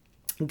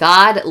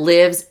 God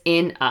lives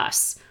in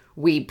us.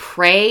 We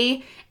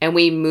pray and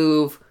we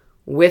move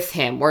with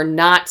him. We're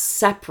not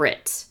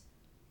separate.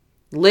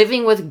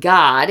 Living with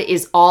God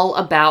is all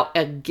about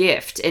a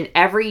gift, and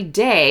every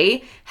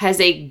day has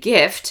a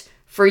gift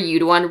for you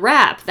to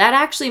unwrap. That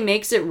actually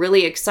makes it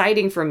really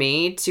exciting for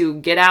me to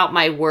get out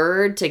my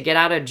word, to get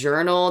out a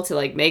journal, to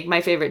like make my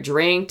favorite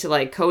drink, to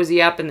like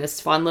cozy up in this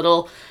fun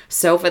little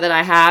sofa that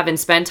I have and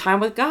spend time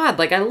with God.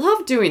 Like I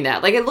love doing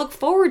that. Like I look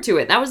forward to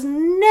it. That was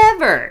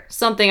never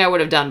something I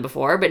would have done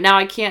before, but now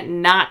I can't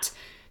not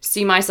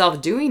see myself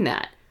doing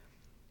that.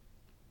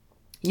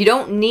 You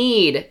don't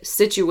need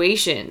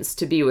situations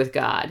to be with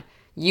God.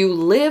 You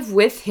live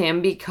with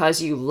him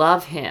because you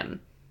love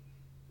him.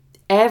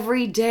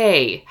 Every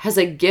day has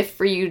a gift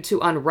for you to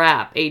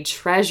unwrap, a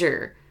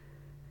treasure,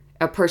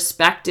 a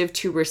perspective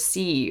to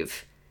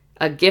receive.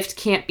 A gift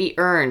can't be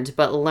earned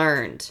but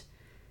learned.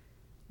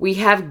 We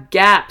have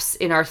gaps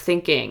in our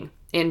thinking,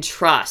 in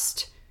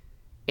trust,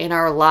 in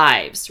our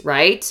lives,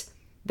 right?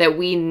 That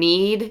we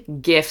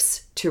need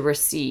gifts to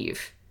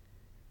receive.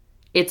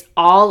 It's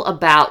all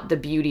about the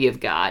beauty of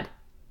God.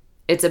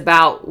 It's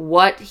about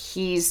what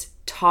he's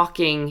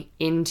talking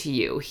into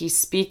you. He's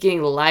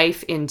speaking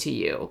life into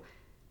you.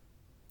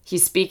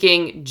 He's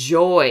speaking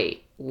joy,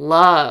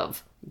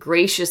 love,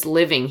 gracious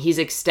living. He's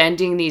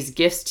extending these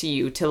gifts to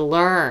you to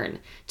learn,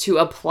 to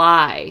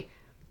apply.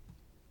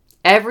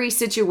 Every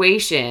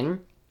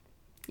situation,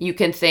 you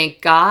can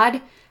think,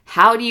 God,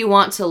 how do you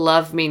want to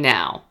love me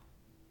now?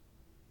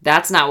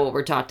 That's not what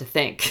we're taught to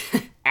think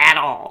at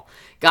all.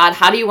 God,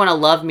 how do you want to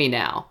love me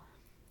now?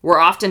 We're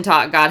often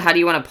taught, God, how do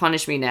you want to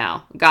punish me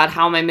now? God,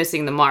 how am I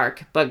missing the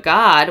mark? But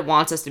God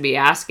wants us to be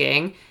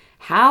asking,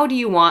 how do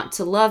you want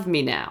to love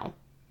me now?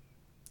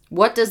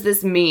 What does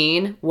this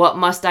mean? What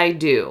must I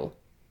do?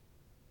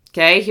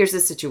 Okay, here's the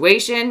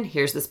situation.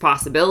 Here's this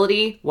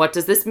possibility. What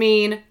does this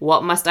mean?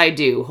 What must I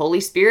do?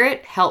 Holy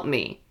Spirit, help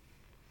me.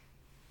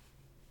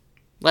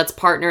 Let's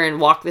partner and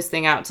walk this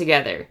thing out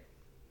together.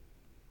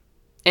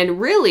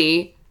 And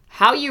really,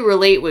 how you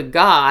relate with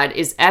God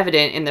is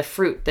evident in the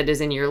fruit that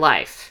is in your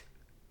life.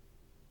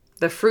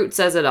 The fruit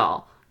says it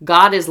all.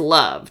 God is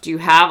loved. You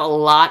have a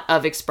lot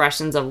of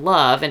expressions of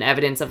love and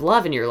evidence of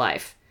love in your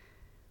life.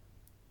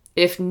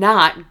 If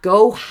not,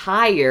 go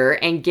higher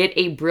and get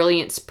a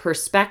brilliant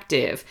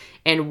perspective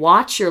and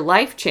watch your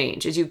life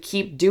change as you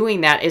keep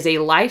doing that as a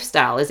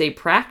lifestyle, as a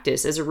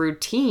practice, as a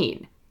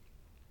routine.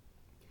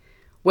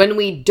 When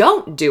we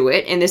don't do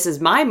it, and this is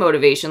my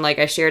motivation, like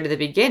I shared at the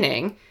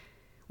beginning,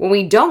 when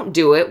we don't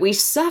do it, we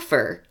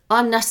suffer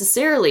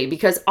unnecessarily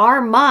because our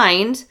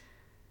mind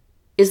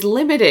is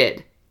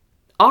limited.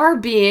 Our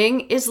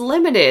being is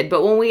limited.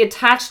 But when we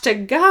attach to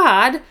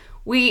God,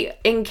 we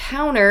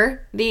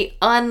encounter the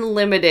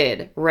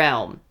unlimited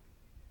realm.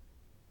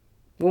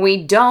 When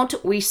we don't,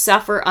 we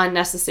suffer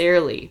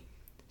unnecessarily.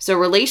 So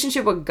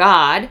relationship with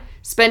God,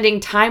 spending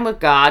time with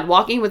God,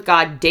 walking with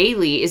God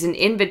daily is an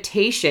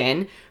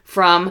invitation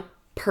from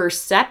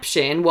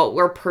perception, what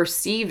we're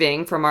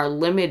perceiving from our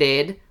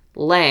limited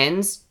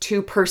lens,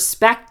 to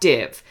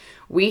perspective.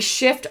 We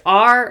shift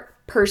our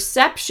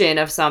perception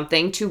of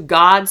something to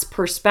God's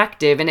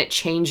perspective and it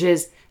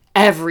changes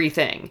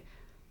everything.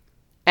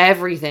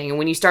 Everything. And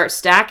when you start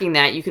stacking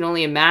that, you can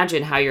only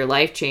imagine how your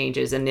life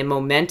changes and the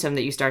momentum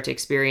that you start to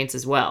experience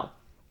as well.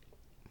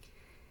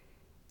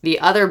 The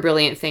other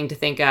brilliant thing to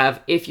think of,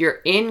 if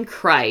you're in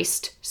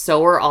Christ,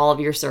 so are all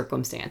of your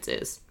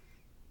circumstances.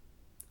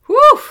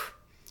 Whew!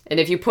 And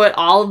if you put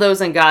all of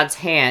those in God's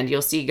hand,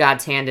 you'll see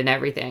God's hand in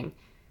everything.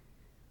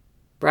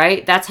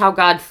 Right? That's how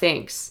God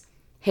thinks.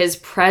 His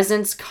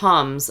presence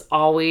comes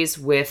always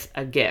with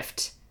a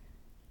gift.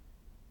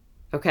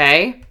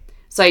 Okay?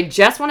 So I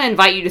just want to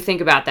invite you to think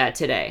about that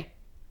today.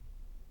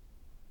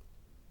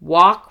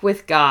 Walk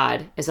with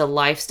God as a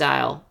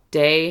lifestyle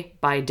day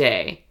by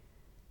day.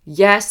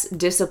 Yes,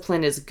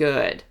 discipline is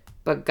good,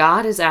 but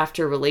God is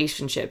after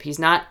relationship. He's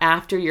not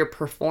after your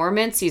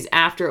performance. He's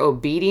after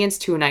obedience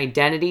to an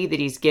identity that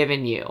he's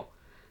given you,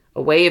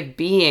 a way of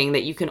being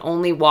that you can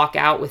only walk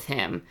out with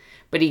him.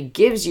 But he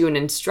gives you an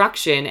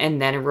instruction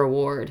and then a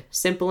reward.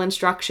 Simple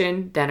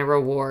instruction, then a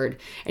reward.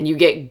 And you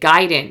get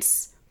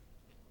guidance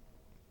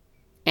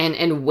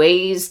and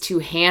ways to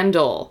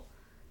handle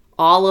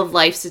all of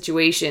life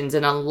situations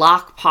and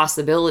unlock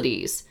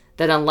possibilities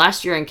that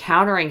unless you're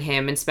encountering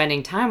him and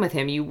spending time with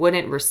him, you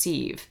wouldn't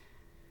receive.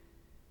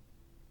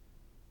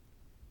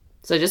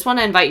 So I just want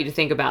to invite you to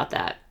think about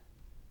that.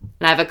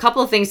 And I have a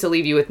couple of things to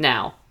leave you with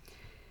now.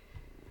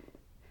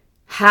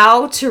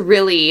 How to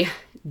really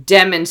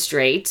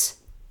demonstrate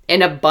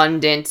an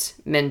abundant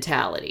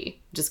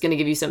mentality. Just going to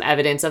give you some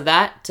evidence of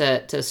that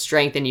to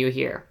strengthen you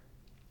here.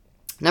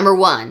 Number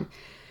one,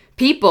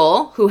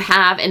 people who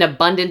have an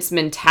abundance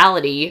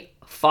mentality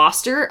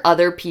foster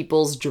other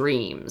people's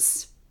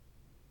dreams.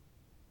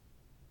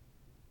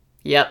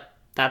 Yep,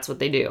 that's what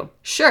they do.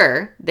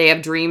 Sure, they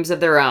have dreams of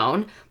their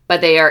own,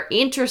 but they are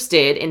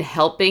interested in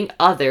helping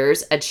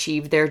others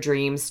achieve their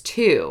dreams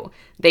too.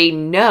 They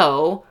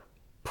know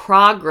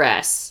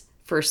progress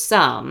for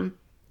some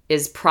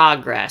is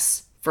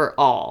progress for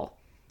all,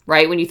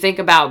 right? When you think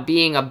about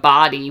being a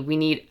body, we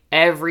need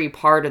every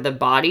part of the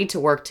body to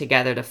work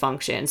together to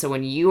function. So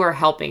when you are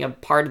helping a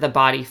part of the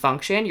body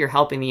function, you're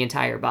helping the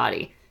entire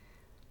body.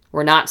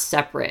 We're not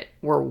separate,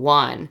 we're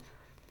one.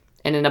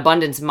 And an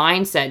abundance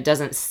mindset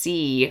doesn't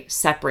see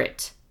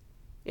separate.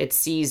 It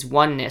sees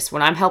oneness.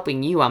 When I'm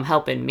helping you, I'm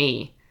helping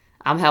me.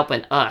 I'm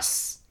helping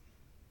us.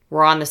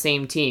 We're on the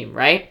same team,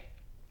 right?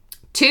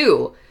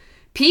 2,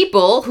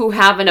 people who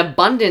have an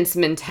abundance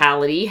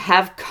mentality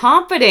have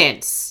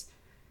confidence.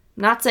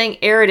 I'm not saying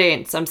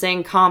arrogance, I'm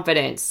saying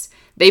confidence.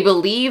 They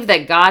believe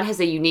that God has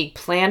a unique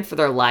plan for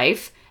their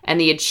life and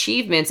the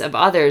achievements of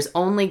others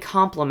only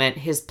complement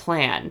his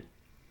plan.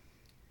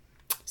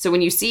 So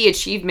when you see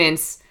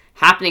achievements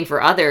happening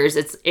for others,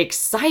 it's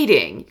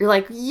exciting. You're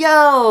like,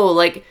 yo,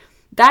 like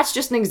that's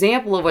just an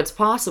example of what's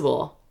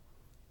possible.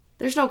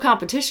 There's no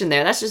competition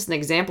there. That's just an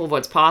example of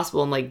what's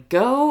possible. I'm like,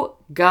 go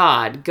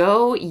God,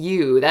 go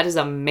you. That is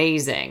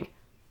amazing,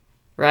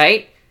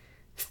 right?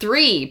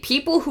 3,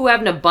 people who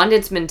have an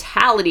abundance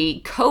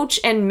mentality coach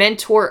and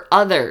mentor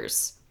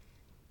others.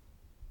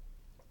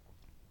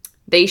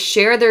 They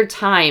share their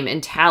time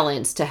and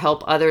talents to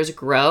help others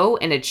grow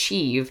and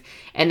achieve,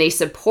 and they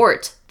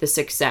support the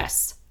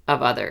success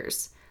of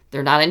others.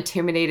 They're not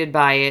intimidated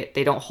by it.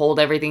 They don't hold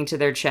everything to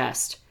their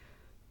chest.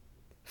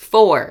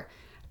 4,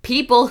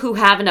 people who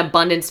have an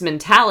abundance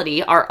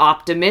mentality are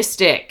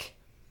optimistic.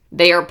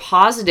 They are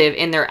positive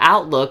in their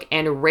outlook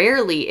and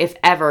rarely, if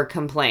ever,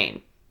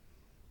 complain.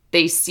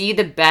 They see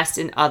the best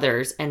in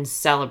others and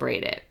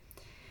celebrate it.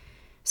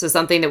 So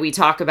something that we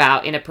talk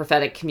about in a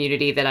prophetic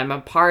community that I'm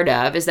a part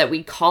of is that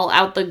we call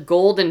out the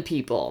golden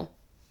people.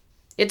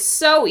 It's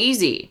so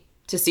easy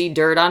to see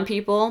dirt on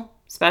people,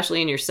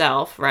 especially in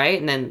yourself, right?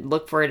 And then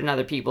look for it in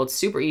other people. It's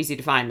super easy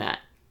to find that,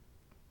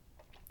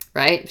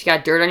 right? If you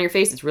got dirt on your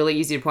face, it's really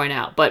easy to point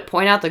out. But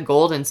point out the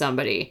gold in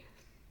somebody.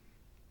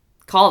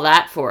 Call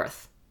that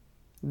forth.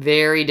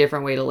 Very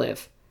different way to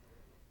live.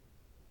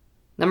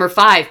 Number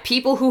 5,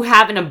 people who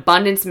have an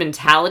abundance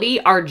mentality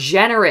are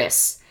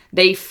generous.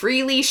 They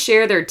freely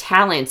share their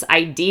talents,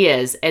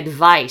 ideas,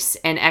 advice,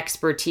 and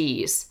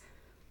expertise.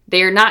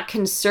 They are not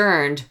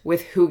concerned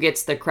with who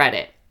gets the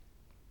credit.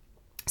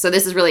 So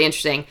this is really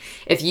interesting.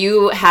 If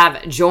you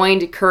have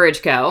joined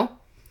Courage Co.,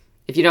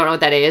 if you don't know what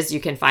that is, you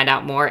can find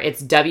out more.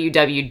 It's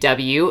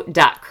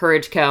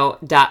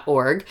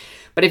www.courageco.org.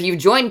 But if you've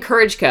joined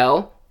Courage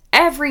Co.,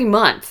 every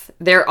month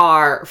there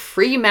are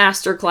free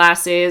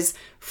masterclasses,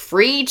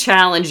 free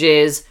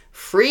challenges,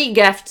 free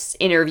guest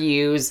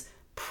interviews,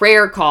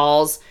 prayer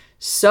calls,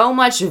 so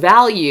much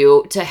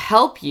value to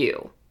help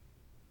you.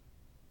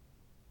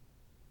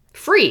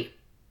 Free.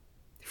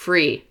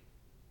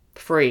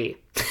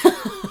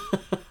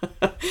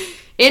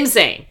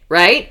 Insane,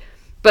 right?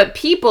 But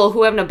people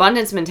who have an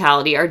abundance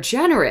mentality are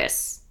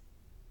generous.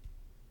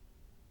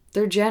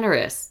 They're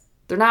generous.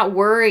 They're not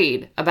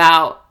worried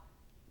about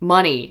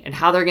money and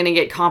how they're going to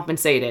get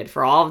compensated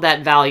for all of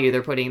that value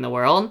they're putting in the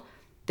world.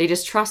 They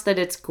just trust that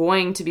it's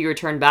going to be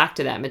returned back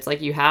to them. It's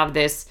like you have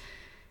this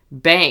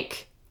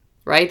bank,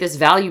 right? This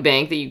value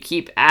bank that you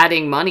keep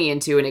adding money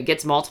into and it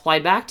gets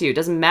multiplied back to you. It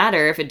doesn't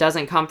matter if it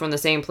doesn't come from the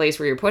same place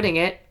where you're putting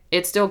it.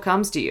 It still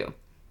comes to you.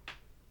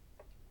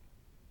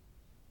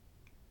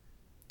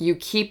 You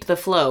keep the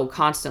flow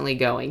constantly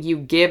going. You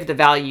give the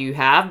value you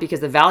have because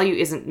the value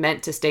isn't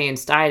meant to stay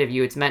inside of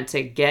you. It's meant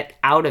to get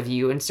out of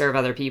you and serve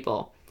other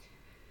people.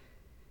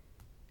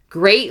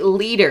 Great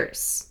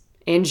leaders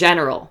in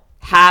general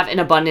have an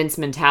abundance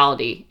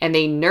mentality and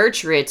they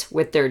nurture it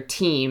with their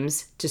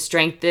teams to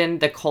strengthen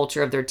the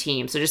culture of their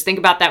team. So just think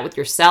about that with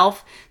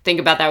yourself. Think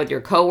about that with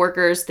your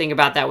coworkers. Think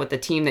about that with the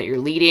team that you're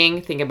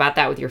leading. Think about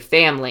that with your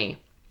family.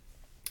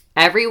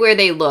 Everywhere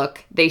they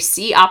look, they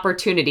see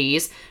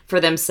opportunities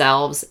for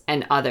themselves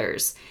and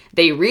others.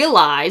 They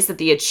realize that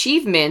the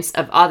achievements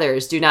of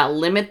others do not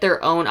limit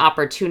their own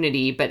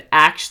opportunity, but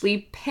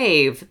actually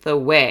pave the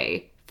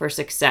way for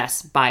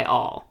success by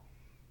all.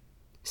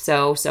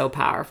 So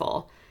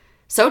powerful.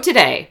 So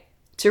today,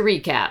 to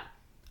recap,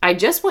 I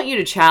just want you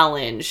to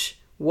challenge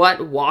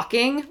what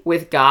walking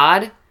with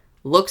God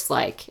looks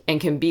like and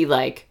can be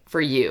like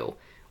for you.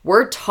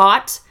 We're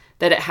taught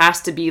that it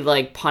has to be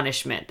like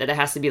punishment, that it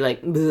has to be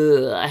like,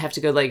 I have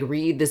to go like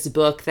read this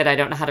book that I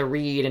don't know how to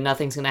read and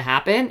nothing's going to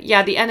happen.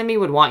 Yeah, the enemy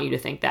would want you to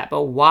think that,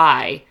 but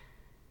why?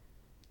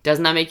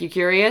 Doesn't that make you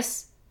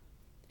curious?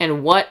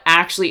 And what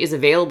actually is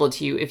available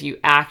to you if you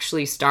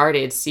actually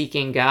started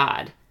seeking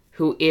God,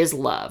 who is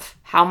love?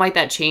 How might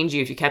that change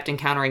you if you kept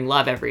encountering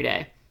love every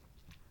day?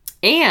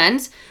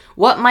 And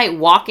what might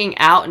walking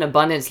out an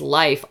abundance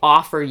life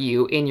offer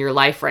you in your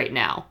life right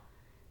now?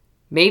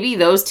 Maybe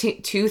those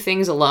two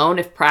things alone,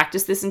 if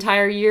practiced this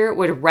entire year,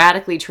 would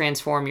radically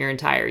transform your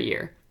entire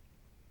year.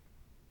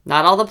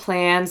 Not all the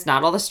plans,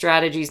 not all the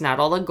strategies, not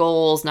all the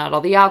goals, not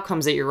all the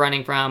outcomes that you're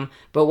running from,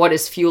 but what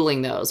is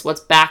fueling those? What's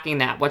backing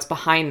that? What's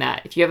behind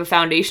that? If you have a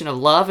foundation of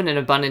love and an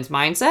abundance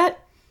mindset,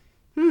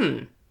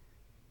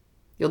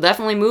 you'll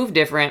definitely move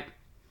different.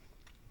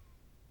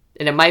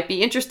 And it might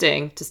be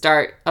interesting to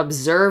start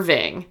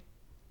observing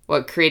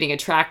what creating a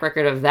track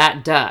record of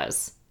that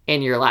does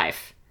in your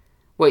life.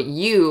 What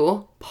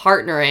you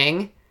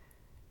partnering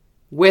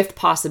with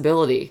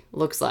possibility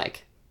looks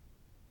like.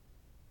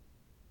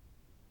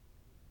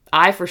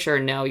 I for sure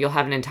know you'll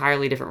have an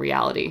entirely different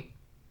reality.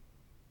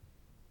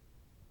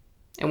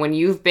 And when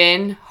you've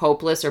been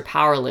hopeless or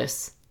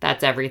powerless,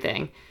 that's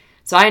everything.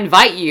 So I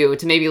invite you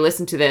to maybe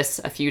listen to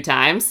this a few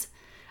times.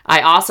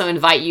 I also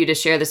invite you to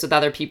share this with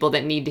other people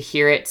that need to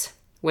hear it.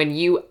 When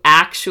you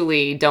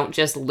actually don't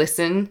just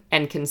listen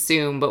and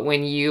consume, but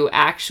when you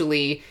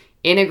actually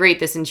integrate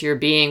this into your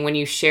being, when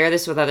you share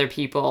this with other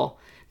people,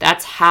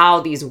 That's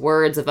how these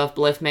words of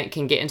upliftment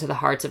can get into the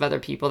hearts of other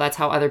people. That's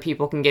how other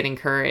people can get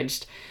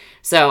encouraged.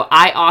 So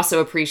I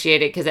also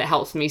appreciate it because it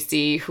helps me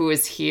see who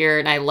is here,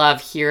 and I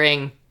love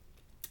hearing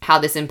how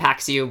this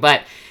impacts you.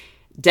 But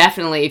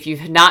definitely, if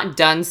you've not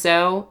done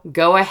so,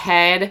 go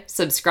ahead,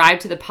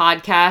 subscribe to the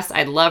podcast.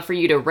 I'd love for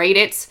you to rate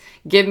it.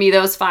 Give me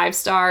those 5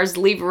 stars,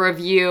 leave a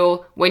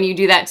review. When you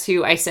do that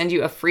too, I send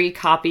you a free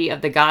copy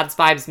of the God's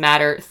Vibes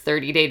Matter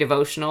 30-day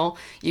devotional.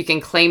 You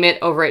can claim it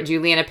over at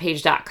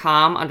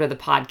julianapage.com under the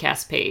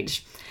podcast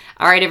page.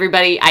 All right,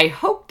 everybody, I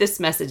hope this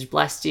message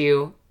blessed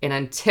you. And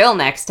until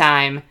next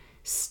time,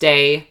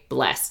 stay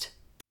blessed.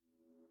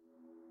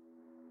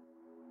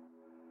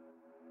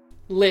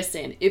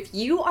 Listen, if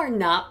you are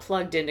not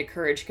plugged into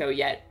Courage Co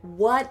yet,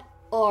 what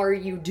are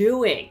you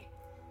doing?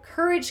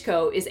 Courage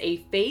Co is a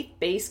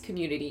faith-based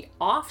community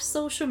off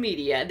social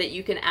media that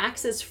you can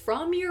access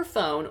from your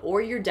phone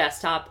or your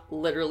desktop,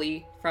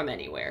 literally from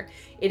anywhere.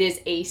 It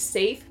is a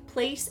safe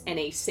place and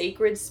a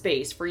sacred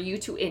space for you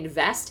to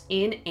invest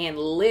in and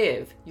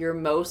live your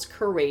most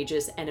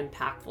courageous and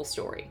impactful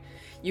story.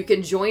 You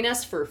can join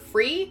us for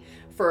free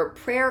for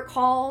prayer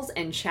calls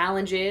and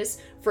challenges,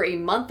 for a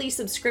monthly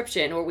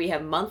subscription where we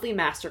have monthly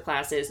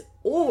masterclasses,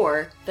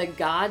 or the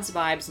God's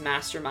Vibes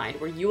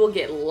Mastermind, where you will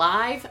get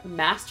live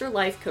master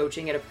life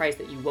coaching at a price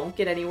that you won't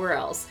get anywhere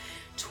else.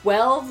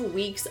 12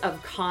 weeks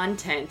of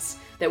content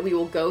that we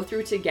will go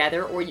through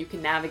together, or you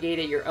can navigate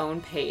at your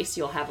own pace.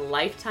 You'll have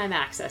lifetime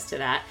access to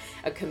that.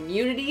 A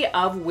community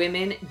of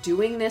women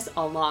doing this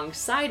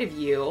alongside of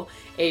you,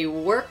 a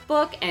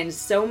workbook, and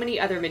so many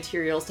other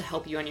materials to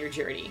help you on your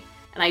journey.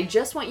 And I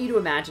just want you to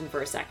imagine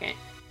for a second,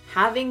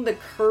 having the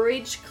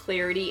courage,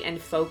 clarity,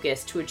 and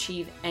focus to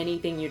achieve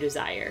anything you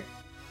desire.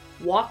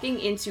 Walking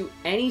into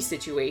any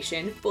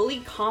situation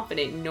fully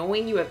confident,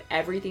 knowing you have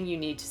everything you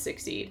need to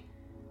succeed.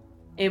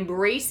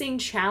 Embracing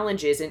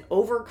challenges and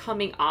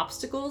overcoming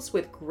obstacles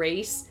with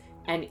grace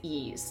and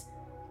ease.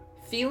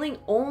 Feeling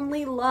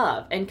only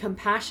love and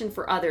compassion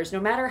for others, no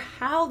matter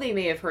how they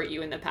may have hurt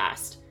you in the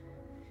past.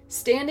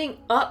 Standing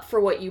up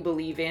for what you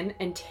believe in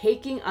and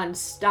taking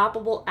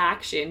unstoppable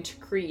action to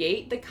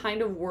create the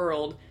kind of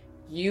world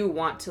you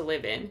want to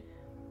live in.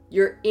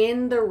 You're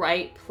in the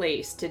right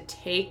place to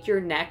take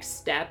your next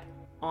step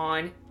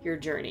on your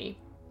journey.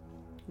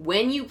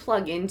 When you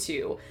plug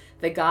into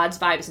the God's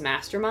Vibes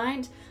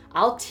Mastermind,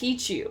 I'll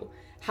teach you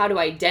how to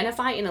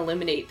identify and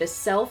eliminate the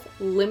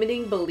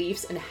self-limiting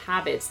beliefs and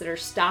habits that are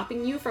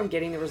stopping you from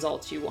getting the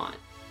results you want.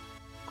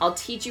 I'll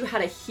teach you how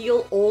to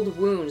heal old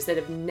wounds that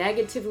have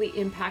negatively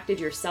impacted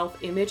your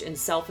self-image and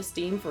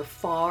self-esteem for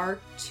far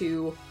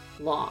too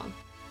long.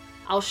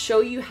 I'll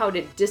show you how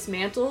to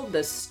dismantle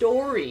the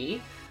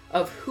story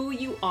of who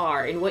you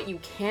are and what you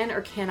can or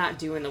cannot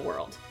do in the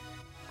world.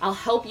 I'll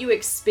help you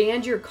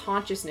expand your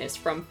consciousness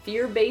from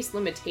fear-based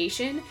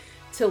limitation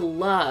to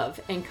love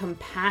and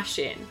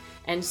compassion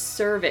and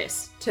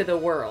service to the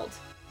world.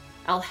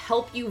 I'll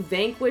help you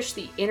vanquish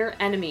the inner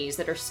enemies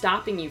that are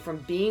stopping you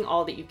from being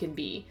all that you can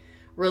be.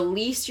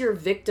 Release your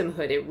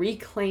victimhood and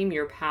reclaim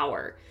your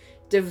power.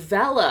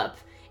 Develop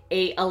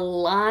a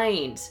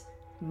aligned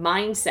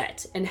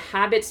mindset and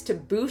habits to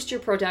boost your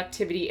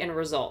productivity and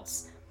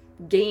results.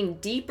 Gain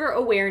deeper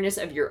awareness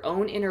of your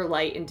own inner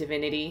light and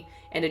divinity,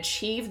 and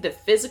achieve the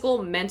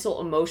physical,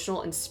 mental,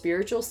 emotional, and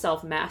spiritual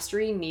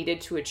self-mastery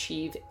needed to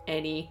achieve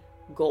any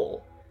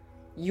goal.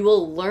 You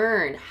will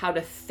learn how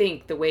to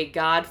think the way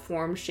God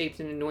formed, shaped,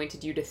 and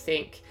anointed you to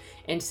think,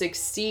 and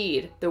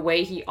succeed the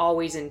way He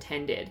always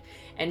intended,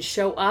 and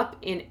show up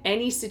in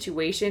any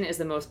situation as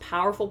the most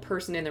powerful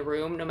person in the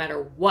room, no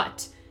matter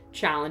what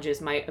challenges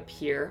might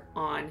appear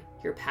on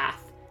your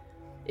path.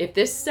 If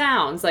this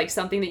sounds like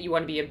something that you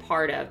want to be a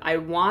part of, I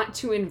want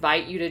to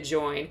invite you to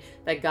join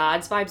the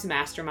God's Vibes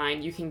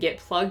Mastermind. You can get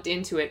plugged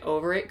into it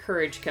over at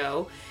Courage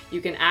Co. You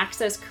can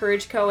access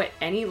Courage Co at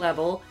any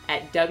level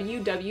at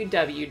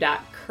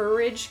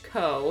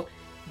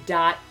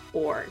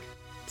www.courageco.org.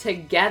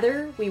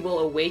 Together, we will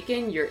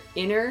awaken your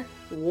inner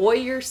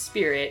warrior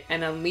spirit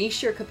and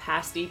unleash your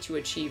capacity to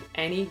achieve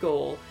any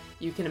goal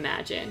you can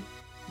imagine.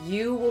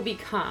 You will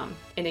become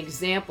an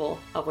example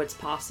of what's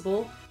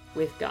possible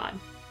with God.